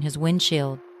glare on his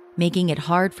windshield, making it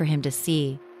hard for him to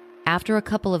see. After a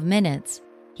couple of minutes,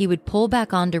 he would pull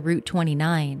back onto Route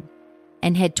 29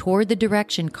 and head toward the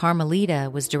direction Carmelita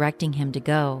was directing him to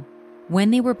go.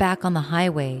 When they were back on the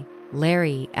highway,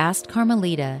 Larry asked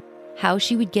Carmelita how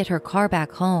she would get her car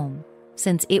back home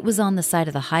since it was on the side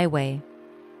of the highway.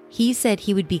 He said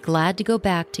he would be glad to go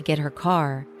back to get her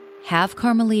car, have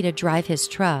Carmelita drive his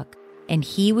truck, and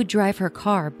he would drive her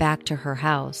car back to her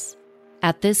house.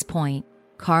 At this point,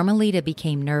 Carmelita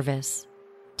became nervous.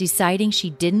 Deciding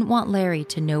she didn't want Larry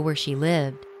to know where she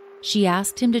lived, She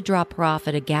asked him to drop her off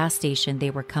at a gas station they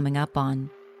were coming up on.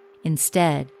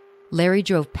 Instead, Larry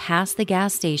drove past the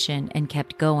gas station and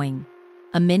kept going.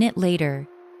 A minute later,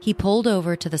 he pulled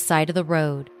over to the side of the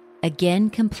road, again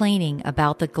complaining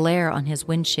about the glare on his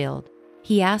windshield.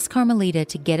 He asked Carmelita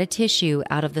to get a tissue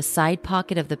out of the side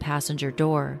pocket of the passenger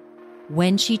door.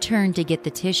 When she turned to get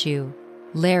the tissue,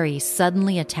 Larry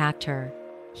suddenly attacked her.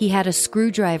 He had a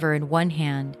screwdriver in one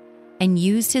hand and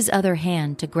used his other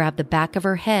hand to grab the back of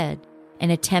her head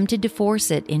and attempted to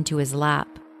force it into his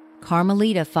lap.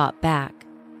 Carmelita fought back.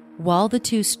 While the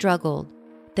two struggled,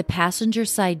 the passenger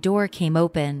side door came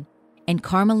open and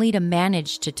Carmelita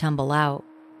managed to tumble out.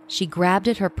 She grabbed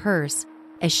at her purse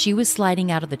as she was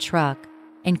sliding out of the truck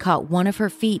and caught one of her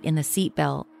feet in the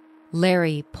seatbelt.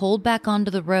 Larry pulled back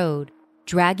onto the road,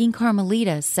 dragging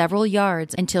Carmelita several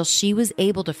yards until she was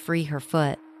able to free her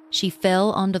foot. She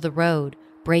fell onto the road,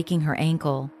 breaking her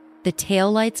ankle. The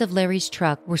taillights of Larry's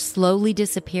truck were slowly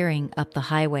disappearing up the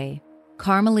highway.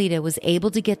 Carmelita was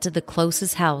able to get to the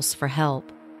closest house for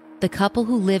help. The couple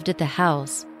who lived at the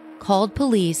house called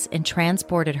police and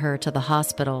transported her to the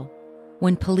hospital.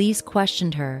 When police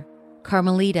questioned her,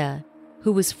 Carmelita,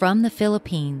 who was from the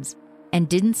Philippines and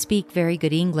didn't speak very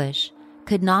good English,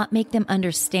 could not make them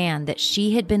understand that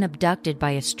she had been abducted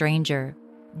by a stranger.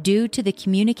 Due to the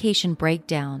communication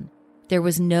breakdown, there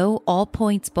was no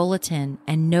all-points bulletin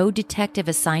and no detective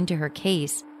assigned to her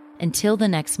case until the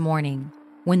next morning,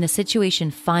 when the situation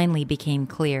finally became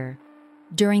clear.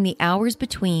 During the hours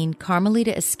between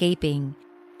Carmelita escaping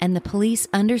and the police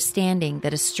understanding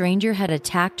that a stranger had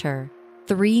attacked her,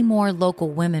 3 more local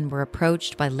women were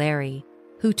approached by Larry,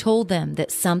 who told them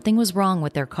that something was wrong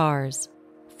with their cars.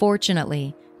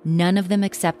 Fortunately, none of them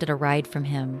accepted a ride from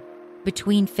him.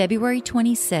 Between February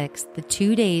 26th, the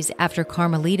 2 days after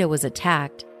Carmelita was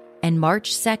attacked, and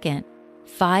March 2nd,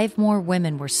 5 more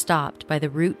women were stopped by the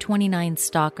Route 29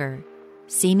 stalker,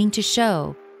 seeming to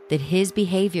show that his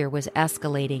behavior was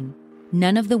escalating.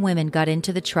 None of the women got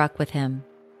into the truck with him.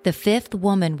 The 5th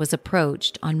woman was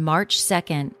approached on March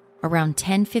 2nd around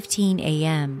 10:15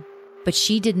 a.m., but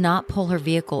she did not pull her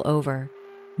vehicle over.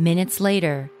 Minutes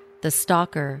later, the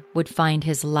stalker would find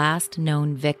his last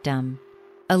known victim.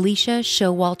 Alicia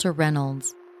Showalter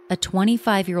Reynolds, a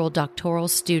 25-year-old doctoral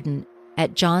student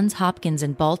at Johns Hopkins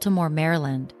in Baltimore,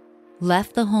 Maryland,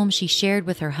 left the home she shared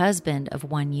with her husband of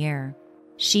 1 year.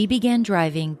 She began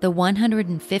driving the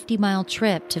 150-mile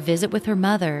trip to visit with her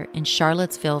mother in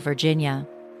Charlottesville, Virginia.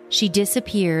 She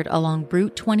disappeared along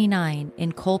Route 29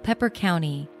 in Culpeper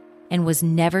County and was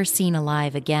never seen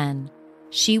alive again.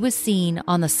 She was seen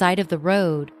on the side of the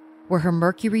road where her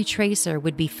Mercury Tracer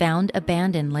would be found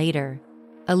abandoned later.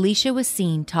 Alicia was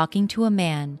seen talking to a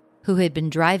man who had been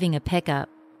driving a pickup.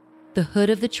 The hood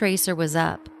of the Tracer was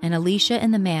up, and Alicia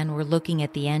and the man were looking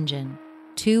at the engine.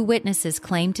 2 witnesses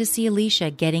claimed to see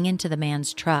Alicia getting into the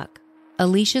man's truck.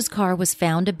 Alicia's car was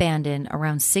found abandoned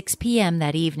around 6 p.m.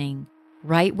 that evening,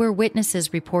 right where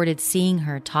witnesses reported seeing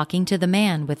her talking to the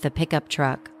man with the pickup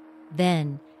truck.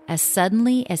 Then, as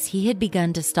suddenly as he had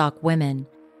begun to stalk women,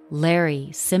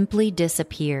 Larry simply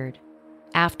disappeared.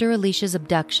 After Alicia's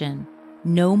abduction,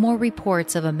 no more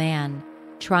reports of a man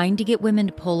trying to get women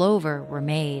to pull over were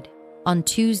made. On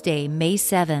Tuesday, May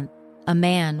 7th, a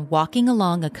man walking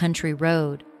along a country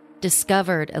road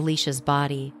discovered Alicia's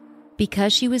body.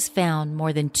 Because she was found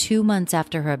more than 2 months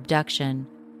after her abduction,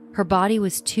 her body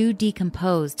was too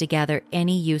decomposed to gather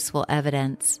any useful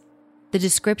evidence. The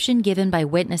description given by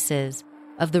witnesses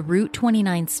of the Route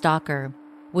 29 stalker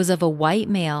was of a white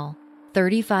male,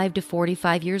 35 to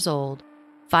 45 years old,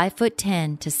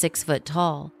 5'10" to 6 foot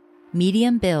tall,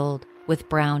 medium build with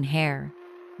brown hair.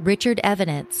 Richard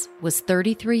Evonitz was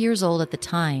 33 years old at the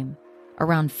time,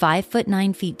 around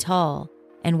 5'9" tall,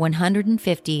 and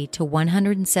 150 to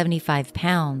 175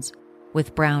 pounds,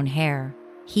 with brown hair.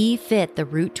 He fit the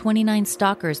Route 29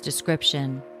 stalker's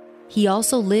description. He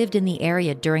also lived in the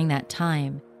area during that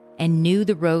time and knew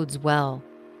the roads well.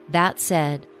 That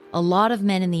said, a lot of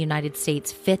men in the United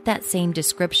States fit that same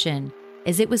description,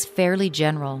 as it was fairly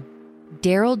general.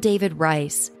 Daryl David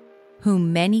Rice,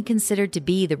 whom many considered to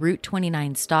be the Route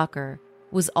 29 stalker,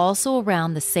 was also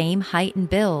around the same height and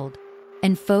build,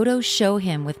 and photos show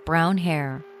him with brown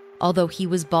hair, although he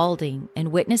was balding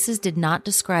and witnesses did not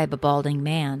describe a balding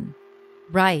man.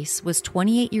 Rice was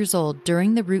 28 years old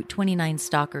during the Route 29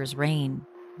 stalker's reign.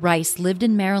 Rice lived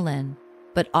in Maryland,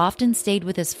 but often stayed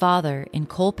with his father in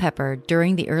Culpeper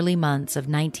during the early months of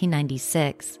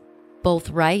 1996. Both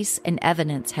Rice and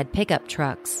Evonitz had pickup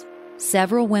trucks.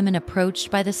 Several women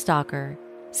approached by the stalker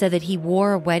said that he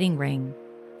wore a wedding ring.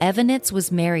 Evonitz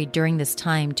was married during this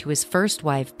time to his first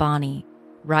wife, Bonnie.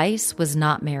 Rice was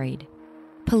not married.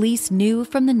 Police knew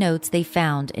from the notes they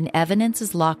found in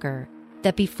Evonitz's locker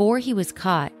that before he was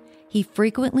caught, he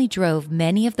frequently drove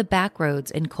many of the back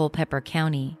roads in Culpeper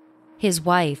County. His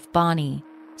wife, Bonnie,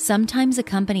 sometimes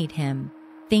accompanied him,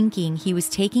 thinking he was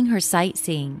taking her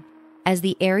sightseeing, as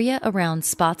the area around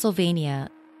Spotsylvania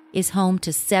is home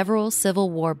to several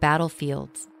Civil War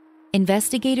battlefields.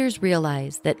 Investigators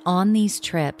realized that on these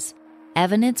trips,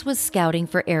 Evonitz was scouting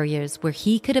for areas where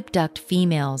he could abduct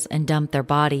females and dump their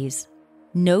bodies.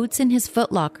 Notes in his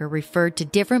footlocker referred to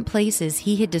different places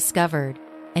he had discovered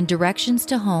and directions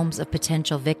to homes of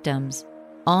potential victims.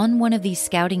 On one of these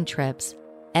scouting trips,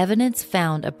 Evonitz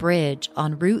found a bridge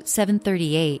on Route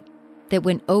 738 that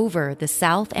went over the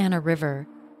South Anna River,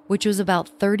 which was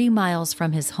about 30 miles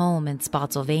from his home in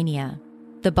Spotsylvania.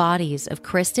 The bodies of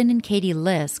Kristen and Katie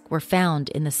Lisk were found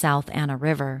in the South Anna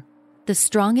River. The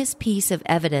strongest piece of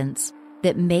evidence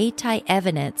that may tie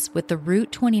Evonitz with the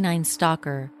Route 29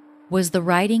 stalker was the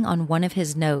writing on one of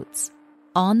his notes.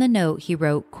 On the note, he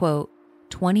wrote, quote,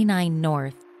 29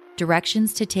 North,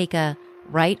 directions to take a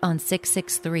right on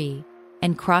 663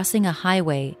 and crossing a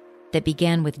highway that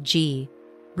began with G.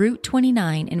 Route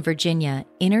 29 in Virginia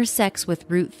intersects with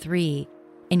Route 3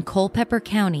 in Culpeper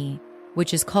County,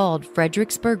 which is called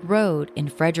Fredericksburg Road in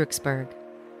Fredericksburg.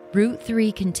 Route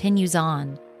 3 continues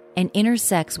on and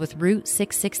intersects with Route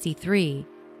 663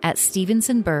 at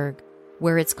Stevensonburg,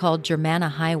 where it's called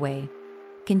Germanna Highway.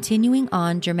 Continuing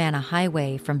on Germanna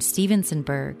Highway from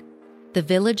Stevensonburg, the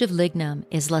village of Lignum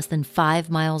is less than 5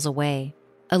 miles away.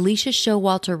 Alicia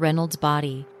Showalter Reynolds'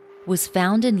 body was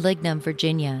found in Lignum,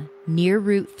 Virginia, near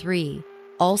Route 3,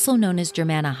 also known as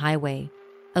Germanna Highway.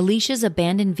 Alicia's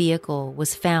abandoned vehicle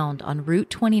was found on Route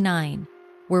 29,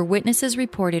 where witnesses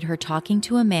reported her talking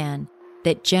to a man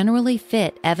that generally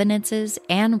fit Evonitz's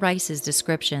and Rice's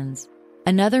descriptions.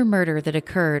 Another murder that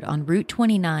occurred on Route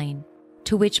 29,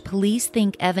 to which police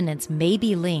think Evonitz may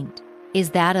be linked, is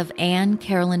that of Anne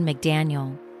Carolyn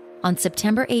McDaniel. On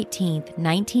September 18,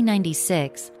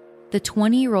 1996, the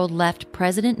 20-year-old left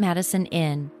President Madison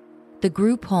Inn, the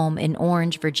group home in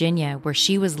Orange, Virginia, where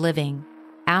she was living.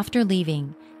 After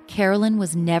leaving, Carolyn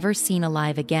was never seen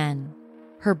alive again.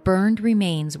 Her burned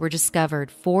remains were discovered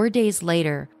 4 days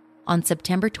later on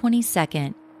September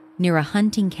 22nd near a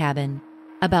hunting cabin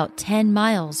about 10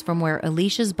 miles from where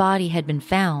Alicia's body had been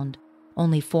found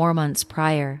only 4 months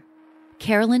prior.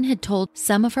 Carolyn had told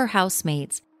some of her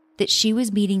housemates that she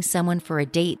was meeting someone for a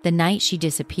date the night she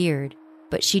disappeared,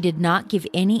 but she did not give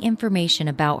any information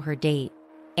about her date.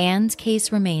 Anne's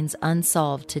case remains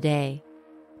unsolved today.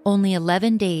 Only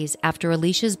 11 days after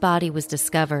Alicia's body was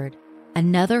discovered,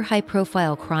 another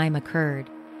high-profile crime occurred,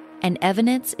 and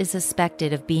Evonitz is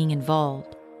suspected of being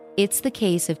involved. It's the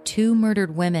case of 2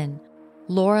 murdered women,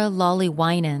 Laura Lolly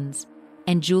Winans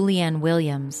and Julianne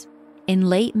Williams. In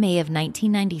late May of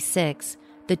 1996,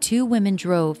 the 2 women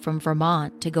drove from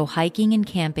Vermont to go hiking and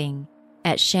camping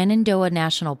at Shenandoah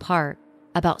National Park,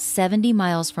 about 70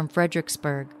 miles from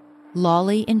Fredericksburg.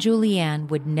 Lolly and Julianne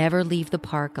would never leave the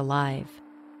park alive.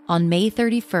 On May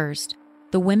 31st,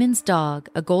 the women's dog,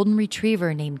 a golden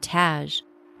retriever named Taj,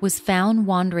 was found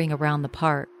wandering around the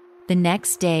park. The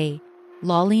next day,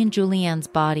 Lolly and Julianne's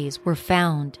bodies were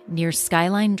found near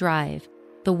Skyline Drive,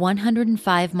 the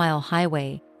 105-mile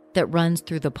highway that runs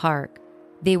through the park.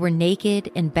 They were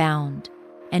naked and bound,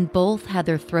 and both had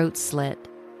their throats slit.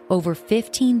 Over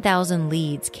 15,000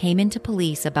 leads came into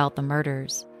police about the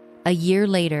murders. A year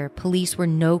later, police were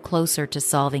no closer to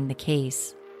solving the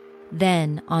case.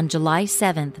 Then, on July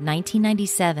 7,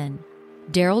 1997,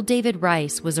 Daryl David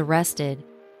Rice was arrested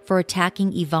for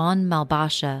attacking Yvonne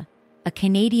Malbasha, a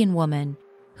Canadian woman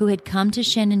who had come to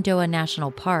Shenandoah National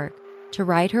Park to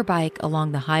ride her bike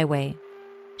along the highway.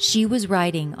 She was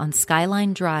riding on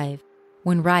Skyline Drive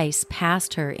when Rice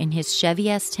passed her in his Chevy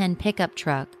S10 pickup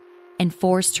truck and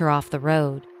forced her off the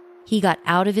road. He got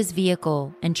out of his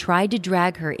vehicle and tried to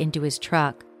drag her into his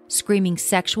truck, screaming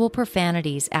sexual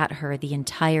profanities at her the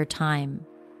entire time.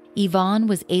 Yvonne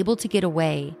was able to get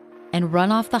away and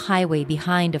run off the highway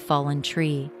behind a fallen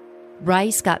tree.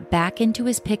 Rice got back into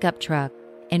his pickup truck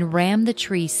and rammed the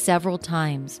tree several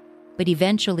times, but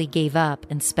eventually gave up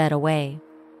and sped away.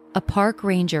 A park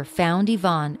ranger found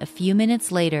Yvonne a few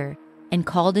minutes later and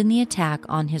called in the attack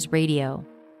on his radio.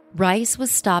 Rice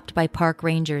was stopped by park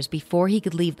rangers before he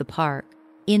could leave the park.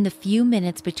 In the few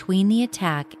minutes between the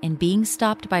attack and being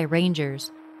stopped by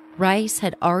rangers, Rice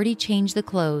had already changed the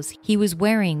clothes he was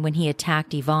wearing when he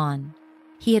attacked Yvonne.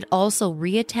 He had also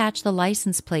reattached the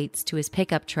license plates to his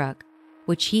pickup truck,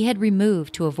 which he had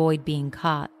removed to avoid being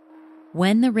caught.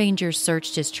 When the rangers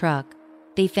searched his truck,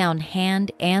 they found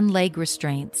hand and leg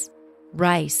restraints.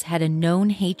 Rice had a known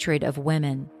hatred of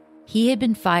women. He had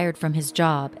been fired from his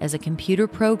job as a computer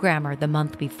programmer the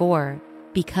month before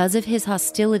because of his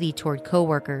hostility toward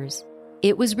coworkers.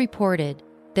 It was reported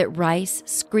that Rice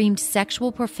screamed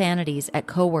sexual profanities at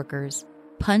coworkers,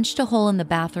 punched a hole in the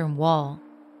bathroom wall,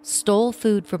 stole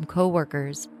food from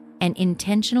coworkers, and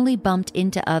intentionally bumped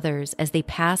into others as they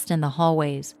passed in the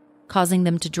hallways, causing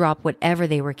them to drop whatever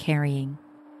they were carrying.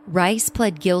 Rice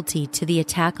pled guilty to the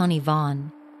attack on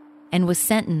Yvonne and was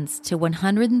sentenced to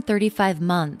 135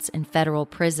 months in federal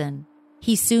prison.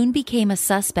 He soon became a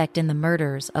suspect in the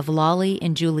murders of Lolly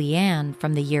and Julianne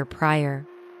from the year prior.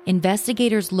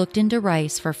 Investigators looked into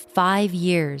Rice for 5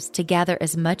 years to gather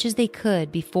as much as they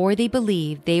could before they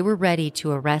believed they were ready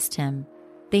to arrest him.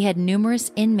 They had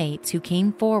numerous inmates who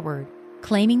came forward,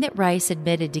 claiming that Rice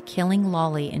admitted to killing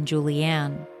Lolly and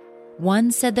Julianne.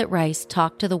 One said that Rice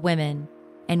talked to the women,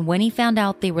 and when he found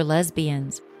out they were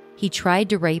lesbians, he tried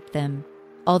to rape them,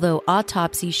 although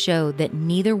autopsies showed that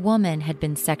neither woman had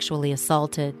been sexually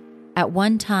assaulted. At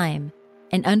one time,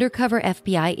 an undercover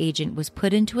FBI agent was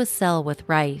put into a cell with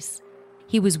Rice.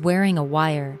 He was wearing a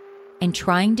wire and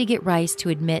trying to get Rice to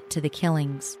admit to the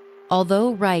killings.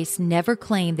 Although Rice never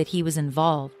claimed that he was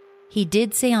involved, he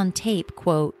did say on tape,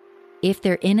 quote, "If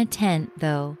they're in a tent,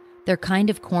 though, they're kind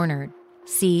of cornered.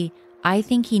 See, I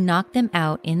think he knocked them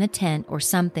out in the tent or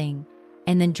something,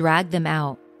 and then dragged them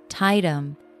out, tied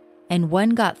them, and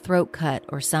one got throat cut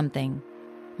or something."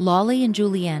 Lolly and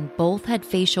Julianne both had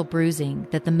facial bruising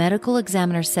that the medical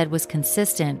examiner said was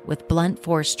consistent with blunt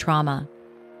force trauma.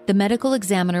 The medical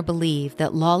examiner believed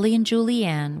that Lolly and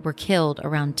Julianne were killed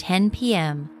around 10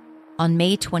 p.m. on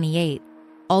May 28th,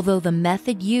 although the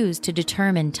method used to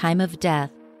determine time of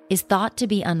death is thought to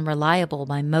be unreliable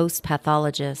by most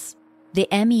pathologists. The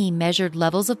ME measured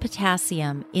levels of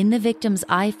potassium in the victim's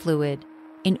eye fluid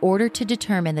in order to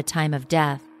determine the time of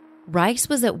death. Rice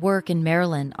was at work in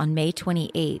Maryland on May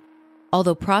 28th,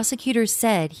 although prosecutors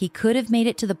said he could have made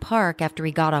it to the park after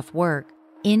he got off work,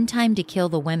 in time to kill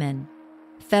the women.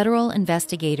 Federal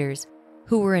investigators,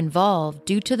 who were involved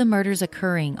due to the murders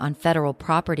occurring on federal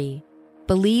property,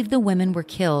 believe the women were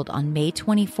killed on May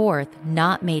 24th,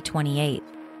 not May 28th.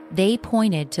 They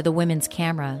pointed to the women's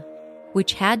camera,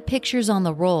 which had pictures on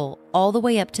the roll all the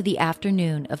way up to the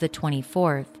afternoon of the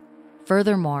 24th.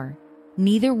 Furthermore,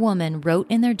 neither woman wrote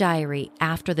in their diary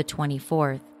after the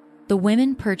 24th. The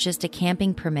women purchased a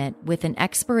camping permit with an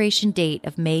expiration date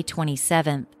of May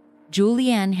 27th.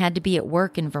 Julianne had to be at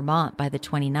work in Vermont by the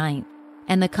 29th,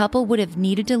 and the couple would have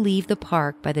needed to leave the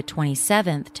park by the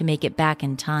 27th to make it back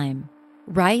in time.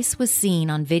 Rice was seen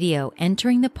on video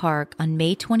entering the park on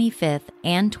May 25th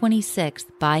and 26th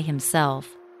by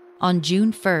himself. On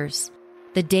June 1st,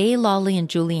 the day Lolly and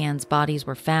Julianne's bodies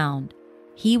were found,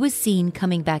 he was seen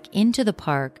coming back into the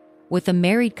park with a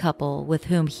married couple with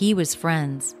whom he was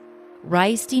friends.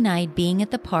 Rice denied being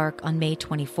at the park on May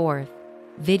 24th.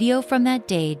 Video from that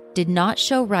day did not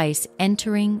show Rice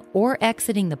entering or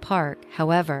exiting the park,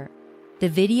 however. The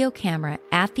video camera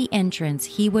at the entrance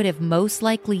he would have most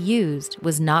likely used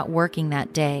was not working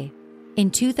that day. In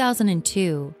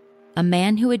 2002, a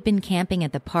man who had been camping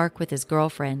at the park with his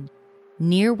girlfriend,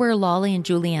 near where Lolly and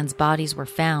Julianne's bodies were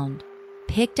found,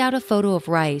 picked out a photo of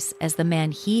Rice as the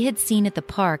man he had seen at the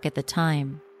park at the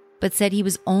time, but said he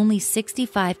was only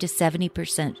 65 to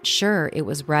 70% sure it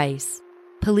was Rice.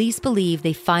 Police believe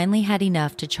they finally had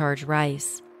enough to charge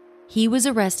Rice. He was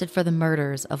arrested for the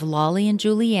murders of Lolly and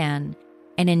Julianne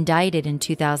and indicted in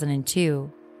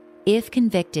 2002. If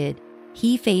convicted,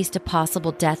 he faced a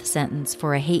possible death sentence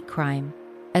for a hate crime,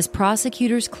 as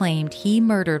prosecutors claimed he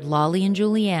murdered Lolly and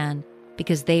Julianne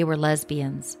because they were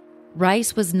lesbians.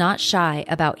 Rice was not shy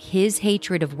about his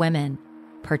hatred of women,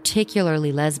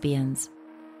 particularly lesbians.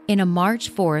 In a March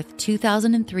 4,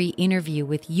 2003 interview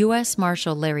with U.S.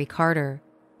 Marshal Larry Carter,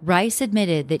 Rice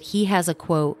admitted that he has a,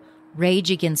 quote,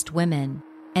 rage against women,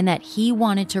 and that he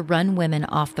wanted to run women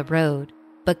off the road,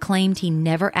 but claimed he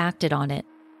never acted on it.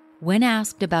 When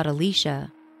asked about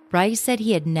Alicia, Rice said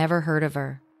he had never heard of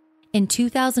her. In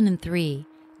 2003,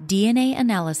 DNA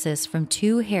analysis from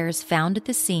 2 hairs found at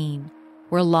the scene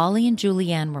where Lolly and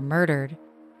Julianne were murdered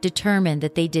determined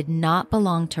that they did not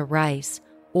belong to Rice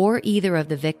or either of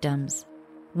the victims.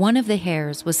 One of the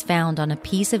hairs was found on a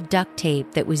piece of duct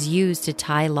tape that was used to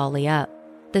tie Lolly up.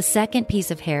 The second piece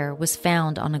of hair was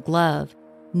found on a glove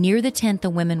near the tent the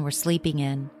women were sleeping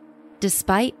in.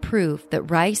 Despite proof that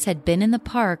Rice had been in the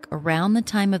park around the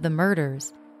time of the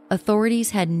murders,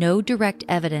 authorities had no direct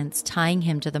evidence tying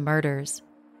him to the murders.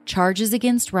 Charges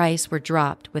against Rice were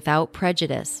dropped without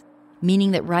prejudice,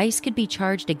 meaning that Rice could be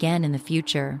charged again in the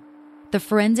future. The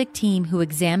forensic team who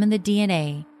examined the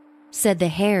DNA said the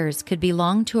Hares could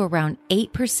belong to around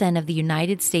 8% of the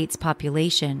United States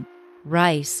population.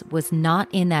 Rice was not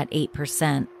in that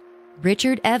 8%.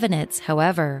 Richard Evonitz,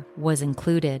 however, was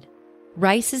included.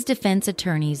 Rice's defense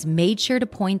attorneys made sure to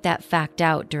point that fact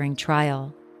out during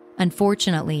trial.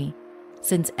 Unfortunately,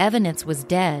 since Evonitz was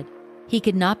dead, he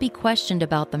could not be questioned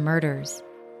about the murders.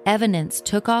 Evonitz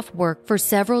took off work for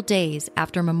several days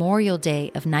after Memorial Day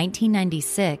of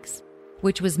 1996,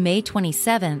 which was May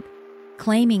 27th,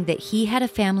 claiming that he had a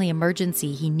family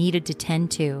emergency he needed to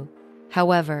tend to.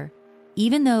 However,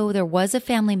 even though there was a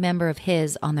family member of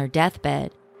his on their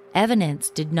deathbed,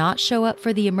 Evonitz did not show up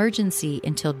for the emergency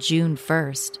until June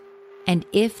 1st. And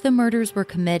if the murders were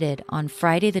committed on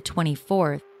Friday the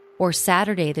 24th or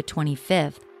Saturday the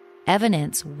 25th,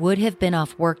 Evonitz would have been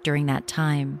off work during that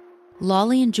time.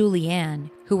 Lolly and Julianne,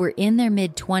 who were in their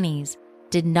mid-20s,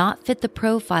 did not fit the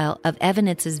profile of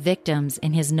Evonitz's victims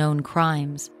in his known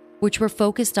crimes, which were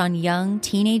focused on young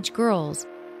teenage girls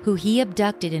who he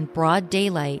abducted in broad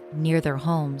daylight near their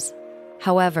homes.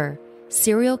 However,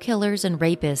 serial killers and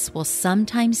rapists will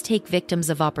sometimes take victims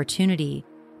of opportunity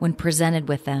when presented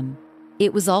with them.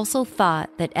 It was also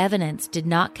thought that Evonitz did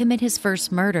not commit his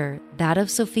first murder, that of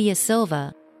Sophia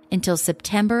Silva, until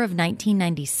September of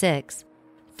 1996,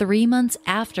 3 months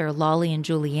after Lolly and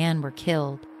Julianne were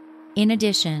killed. In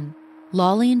addition,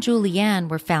 Lolly and Julianne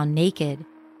were found naked,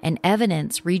 and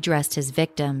Evonitz redressed his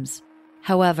victims.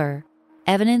 However,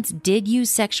 Evonitz did use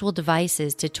sexual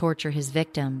devices to torture his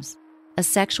victims. A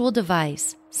sexual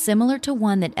device, similar to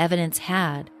one that Evonitz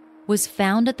had, was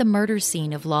found at the murder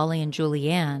scene of Lolly and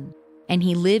Julianne, and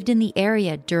he lived in the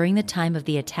area during the time of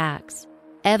the attacks.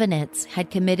 Evonitz had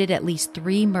committed at least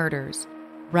 3 murders.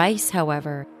 Rice,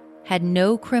 however, had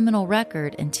no criminal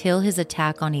record until his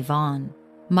attack on Yvonne.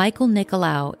 Michael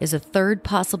Nicolau is a third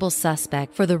possible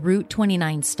suspect for the Route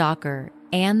 29 stalker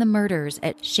and the murders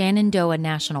at Shenandoah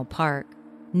National Park.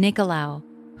 Nicolau,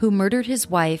 who murdered his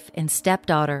wife and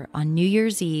stepdaughter on New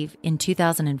Year's Eve in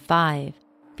 2005,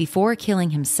 before killing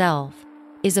himself,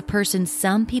 is a person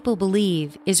some people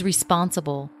believe is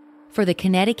responsible for the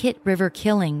Connecticut River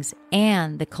killings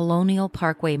and the Colonial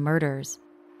Parkway murders.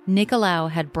 Nicolau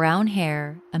had brown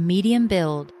hair, a medium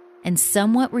build, and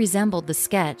somewhat resembled the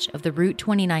sketch of the Route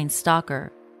 29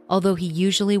 stalker, although he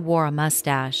usually wore a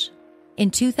mustache. In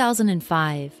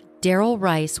 2005, Darrell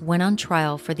Rice went on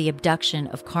trial for the abduction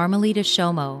of Carmelita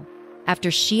Shomo after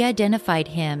she identified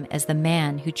him as the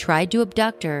man who tried to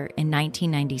abduct her in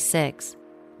 1996.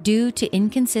 Due to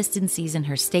inconsistencies in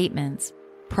her statements,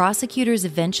 prosecutors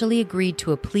eventually agreed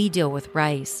to a plea deal with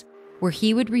Rice, where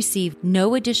he would receive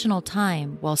no additional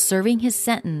time while serving his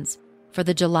sentence for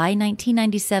the July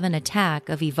 1997 attack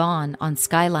of Yvonne on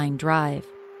Skyline Drive.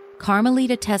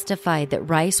 Carmelita testified that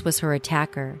Rice was her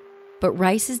attacker, but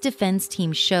Rice's defense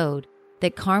team showed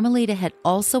that Carmelita had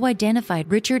also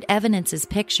identified Richard Evonitz's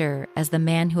picture as the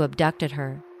man who abducted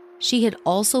her. She had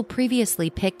also previously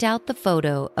picked out the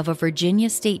photo of a Virginia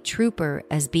state trooper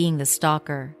as being the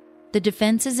stalker. The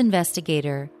defense's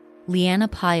investigator, Leanna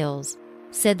Piles,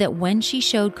 said that when she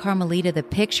showed Carmelita the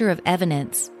picture of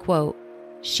Evonitz, quote,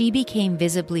 she became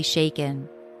visibly shaken.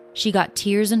 She got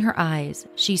tears in her eyes.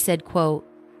 She said, quote,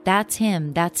 that's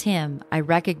him, I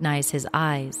recognize his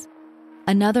eyes.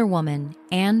 Another woman,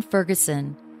 Ann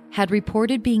Ferguson, had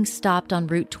reported being stopped on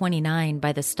Route 29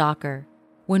 by the stalker.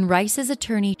 When Rice's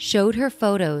attorney showed her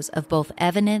photos of both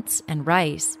Evonitz and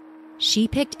Rice, she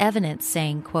picked Evonitz,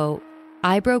 saying, quote,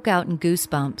 I broke out in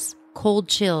goosebumps. Cold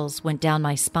chills went down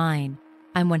my spine.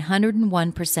 I'm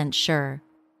 101% sure.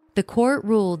 The court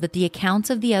ruled that the accounts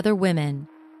of the other women,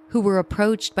 who were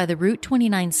approached by the Route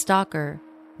 29 stalker,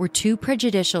 were too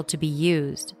prejudicial to be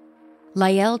used.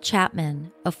 Lael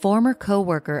Chapman, a former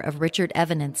co-worker of Richard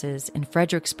Evonitz's in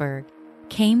Fredericksburg,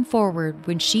 came forward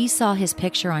when she saw his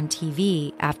picture on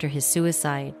TV after his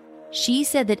suicide. She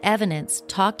said that Evonitz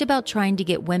talked about trying to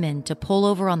get women to pull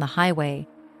over on the highway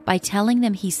by telling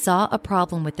them he saw a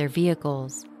problem with their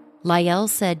vehicles. Lael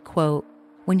said, quote,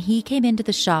 when he came into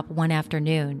the shop one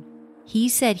afternoon, he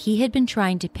said he had been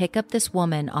trying to pick up this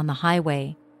woman on the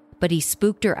highway, but he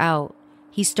spooked her out.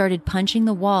 He started punching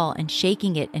the wall and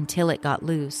shaking it until it got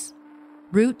loose.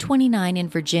 Route 29 in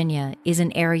Virginia is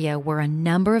an area where a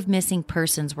number of missing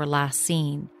persons were last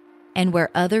seen and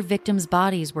where other victims'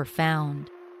 bodies were found.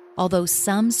 Although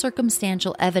some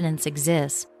circumstantial evidence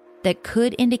exists that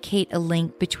could indicate a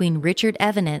link between Richard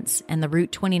Evonitz and the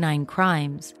Route 29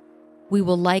 crimes, we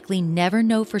will likely never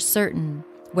know for certain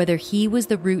whether he was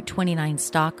the Route 29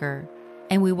 stalker,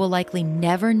 and we will likely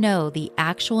never know the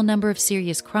actual number of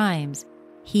serious crimes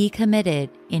he committed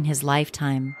in his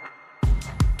lifetime.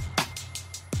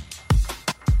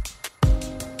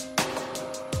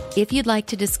 If you'd like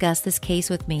to discuss this case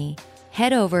with me,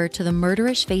 head over to the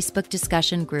Murderish Facebook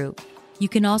discussion group. You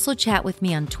can also chat with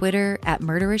me on Twitter at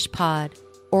MurderishPod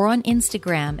or on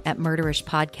Instagram at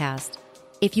MurderishPodcast.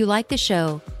 If you like the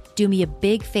show, do me a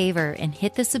big favor and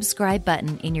hit the subscribe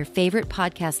button in your favorite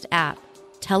podcast app,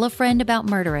 tell a friend about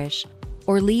Murderish,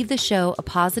 or leave the show a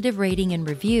positive rating and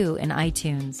review in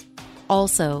iTunes.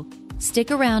 Also,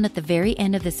 stick around at the very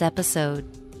end of this episode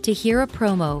to hear a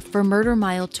promo for Murder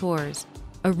Mile Tours,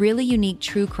 a really unique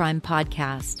true crime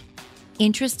podcast.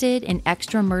 Interested in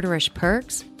extra Murderish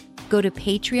perks? Go to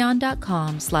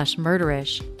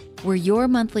patreon.com/murderish, where your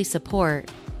monthly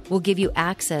support will give you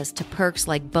access to perks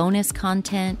like bonus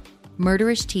content,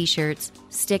 Murderish t-shirts,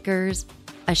 stickers,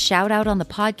 a shout out on the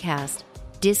podcast,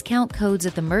 discount codes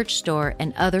at the merch store,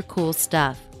 and other cool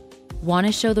stuff. Want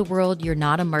to show the world you're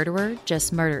not a murderer,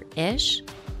 just murder-ish?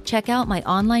 Check out my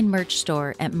online merch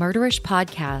store at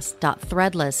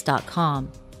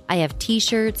murderishpodcast.threadless.com. I have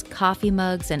t-shirts, coffee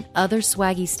mugs, and other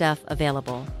swaggy stuff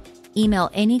available. Email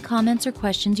any comments or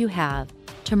questions you have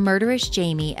to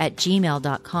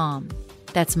murderishjamie@gmail.com.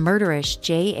 That's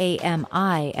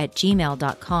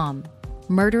murderishjami@gmail.com.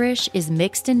 Murderish is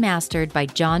mixed and mastered by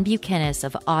John Buchanan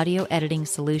of Audio Editing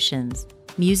Solutions.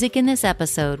 Music in this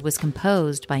episode was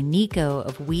composed by Nico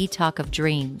of We Talk of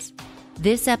Dreams.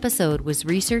 This episode was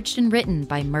researched and written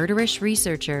by Murderish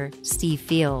researcher Steve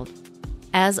Field.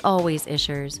 As always,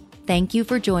 Ishers, thank you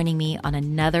for joining me on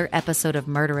another episode of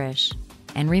Murderish.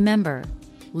 And remember,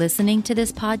 listening to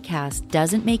this podcast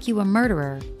doesn't make you a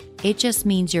murderer, it just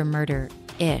means you're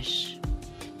murder-ish.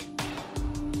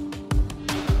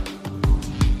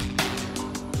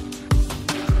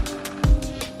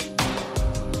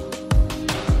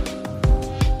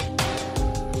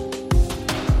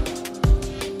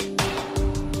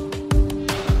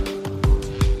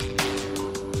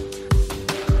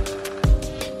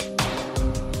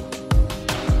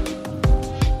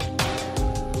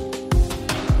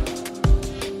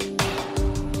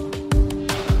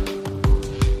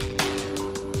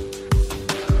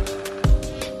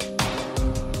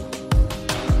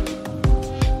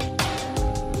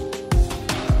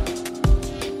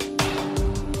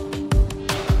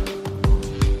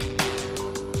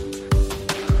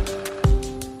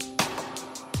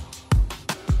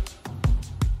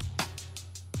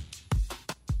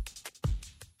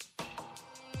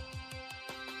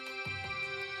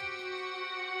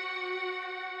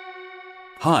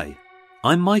 Hi,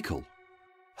 I'm Michael,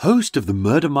 host of the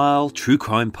Murder Mile True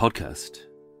Crime Podcast,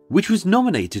 which was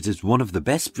nominated as one of the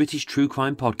best British true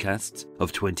crime podcasts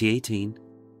of 2018,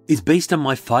 is based on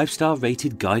my 5-star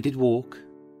rated guided walk,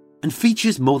 and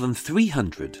features more than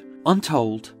 300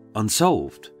 untold,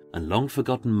 unsolved, and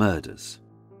long-forgotten murders,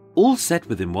 all set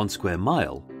within 1 square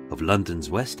mile of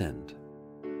London's West End.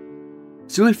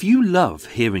 So if you love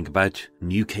hearing about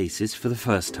new cases for the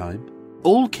first time,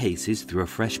 old cases through a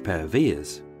fresh pair of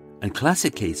ears, and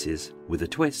classic cases with a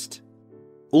twist,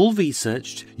 all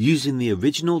researched using the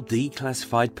original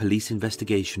declassified police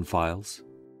investigation files,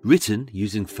 written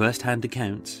using first-hand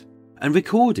accounts, and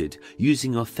recorded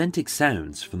using authentic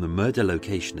sounds from the murder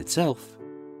location itself,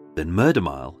 then Murder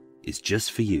Mile is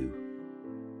just for you.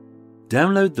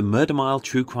 Download the Murder Mile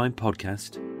True Crime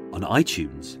Podcast on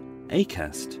iTunes,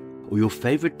 Acast, or your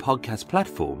favourite podcast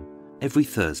platform every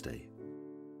Thursday.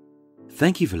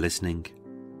 Thank you for listening,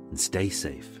 and stay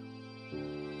safe.